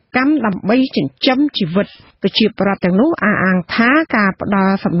កសិកម្មដើម្បីចិញ្ចឹមជីវិតប្រជាពលរដ្ឋទាំងនោះអះអាងថាការផ្ដ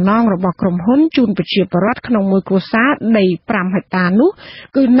ល់សំណងរបស់ក្រុមហ៊ុនជូនប្រជាពលរដ្ឋក្នុងមួយគ្រួសារដី5ហិកតានោះ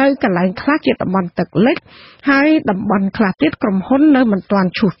គឺនៅកន្លែងខ្លះជាតំបន់ទឹកលិចហើយតំបន់ខ្លះទៀតក្រុមហ៊ុននៅមិនទាន់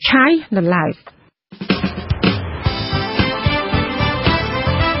ឈូសឆាយនៅឡើយ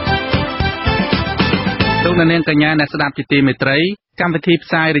លោកនាងកញ្ញាអ្នកស្ដាប់ជាទីមេត្រីកម្មវិធីផ្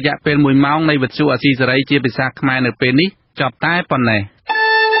សាយរយៈពេល1ម៉ោងនៃវិទ្យុអាស៊ីសេរីជាភាសាខ្មែរនៅពេលនេះចប់តែប៉ុណ្ណេះ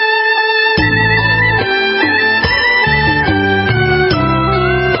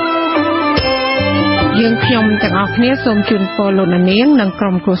យើងខ្ញុំទាំងអស់គ្នាសូមជូនពរលោកនាងនិងក្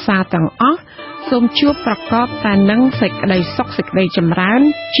រុមគ្រួសារទាំងអស់សូមជួបប្រកបតែនឹងសេចក្តីសុខសេចក្តីចម្រើន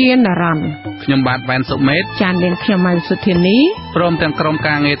ជានិរន្តរ៍ខ្ញុំបាទវ៉ែនសុមេតចា៎នាងខ្ញុំម៉ៃសុធានីព្រមទាំងក្រុម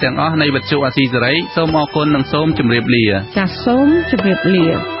ការងារទាំងអស់នៃវិទ្យុអាស៊ីសេរីសូមអរគុណនិងសូមជម្រាបលាចា៎សូមជម្រាប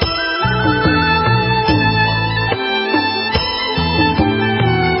លា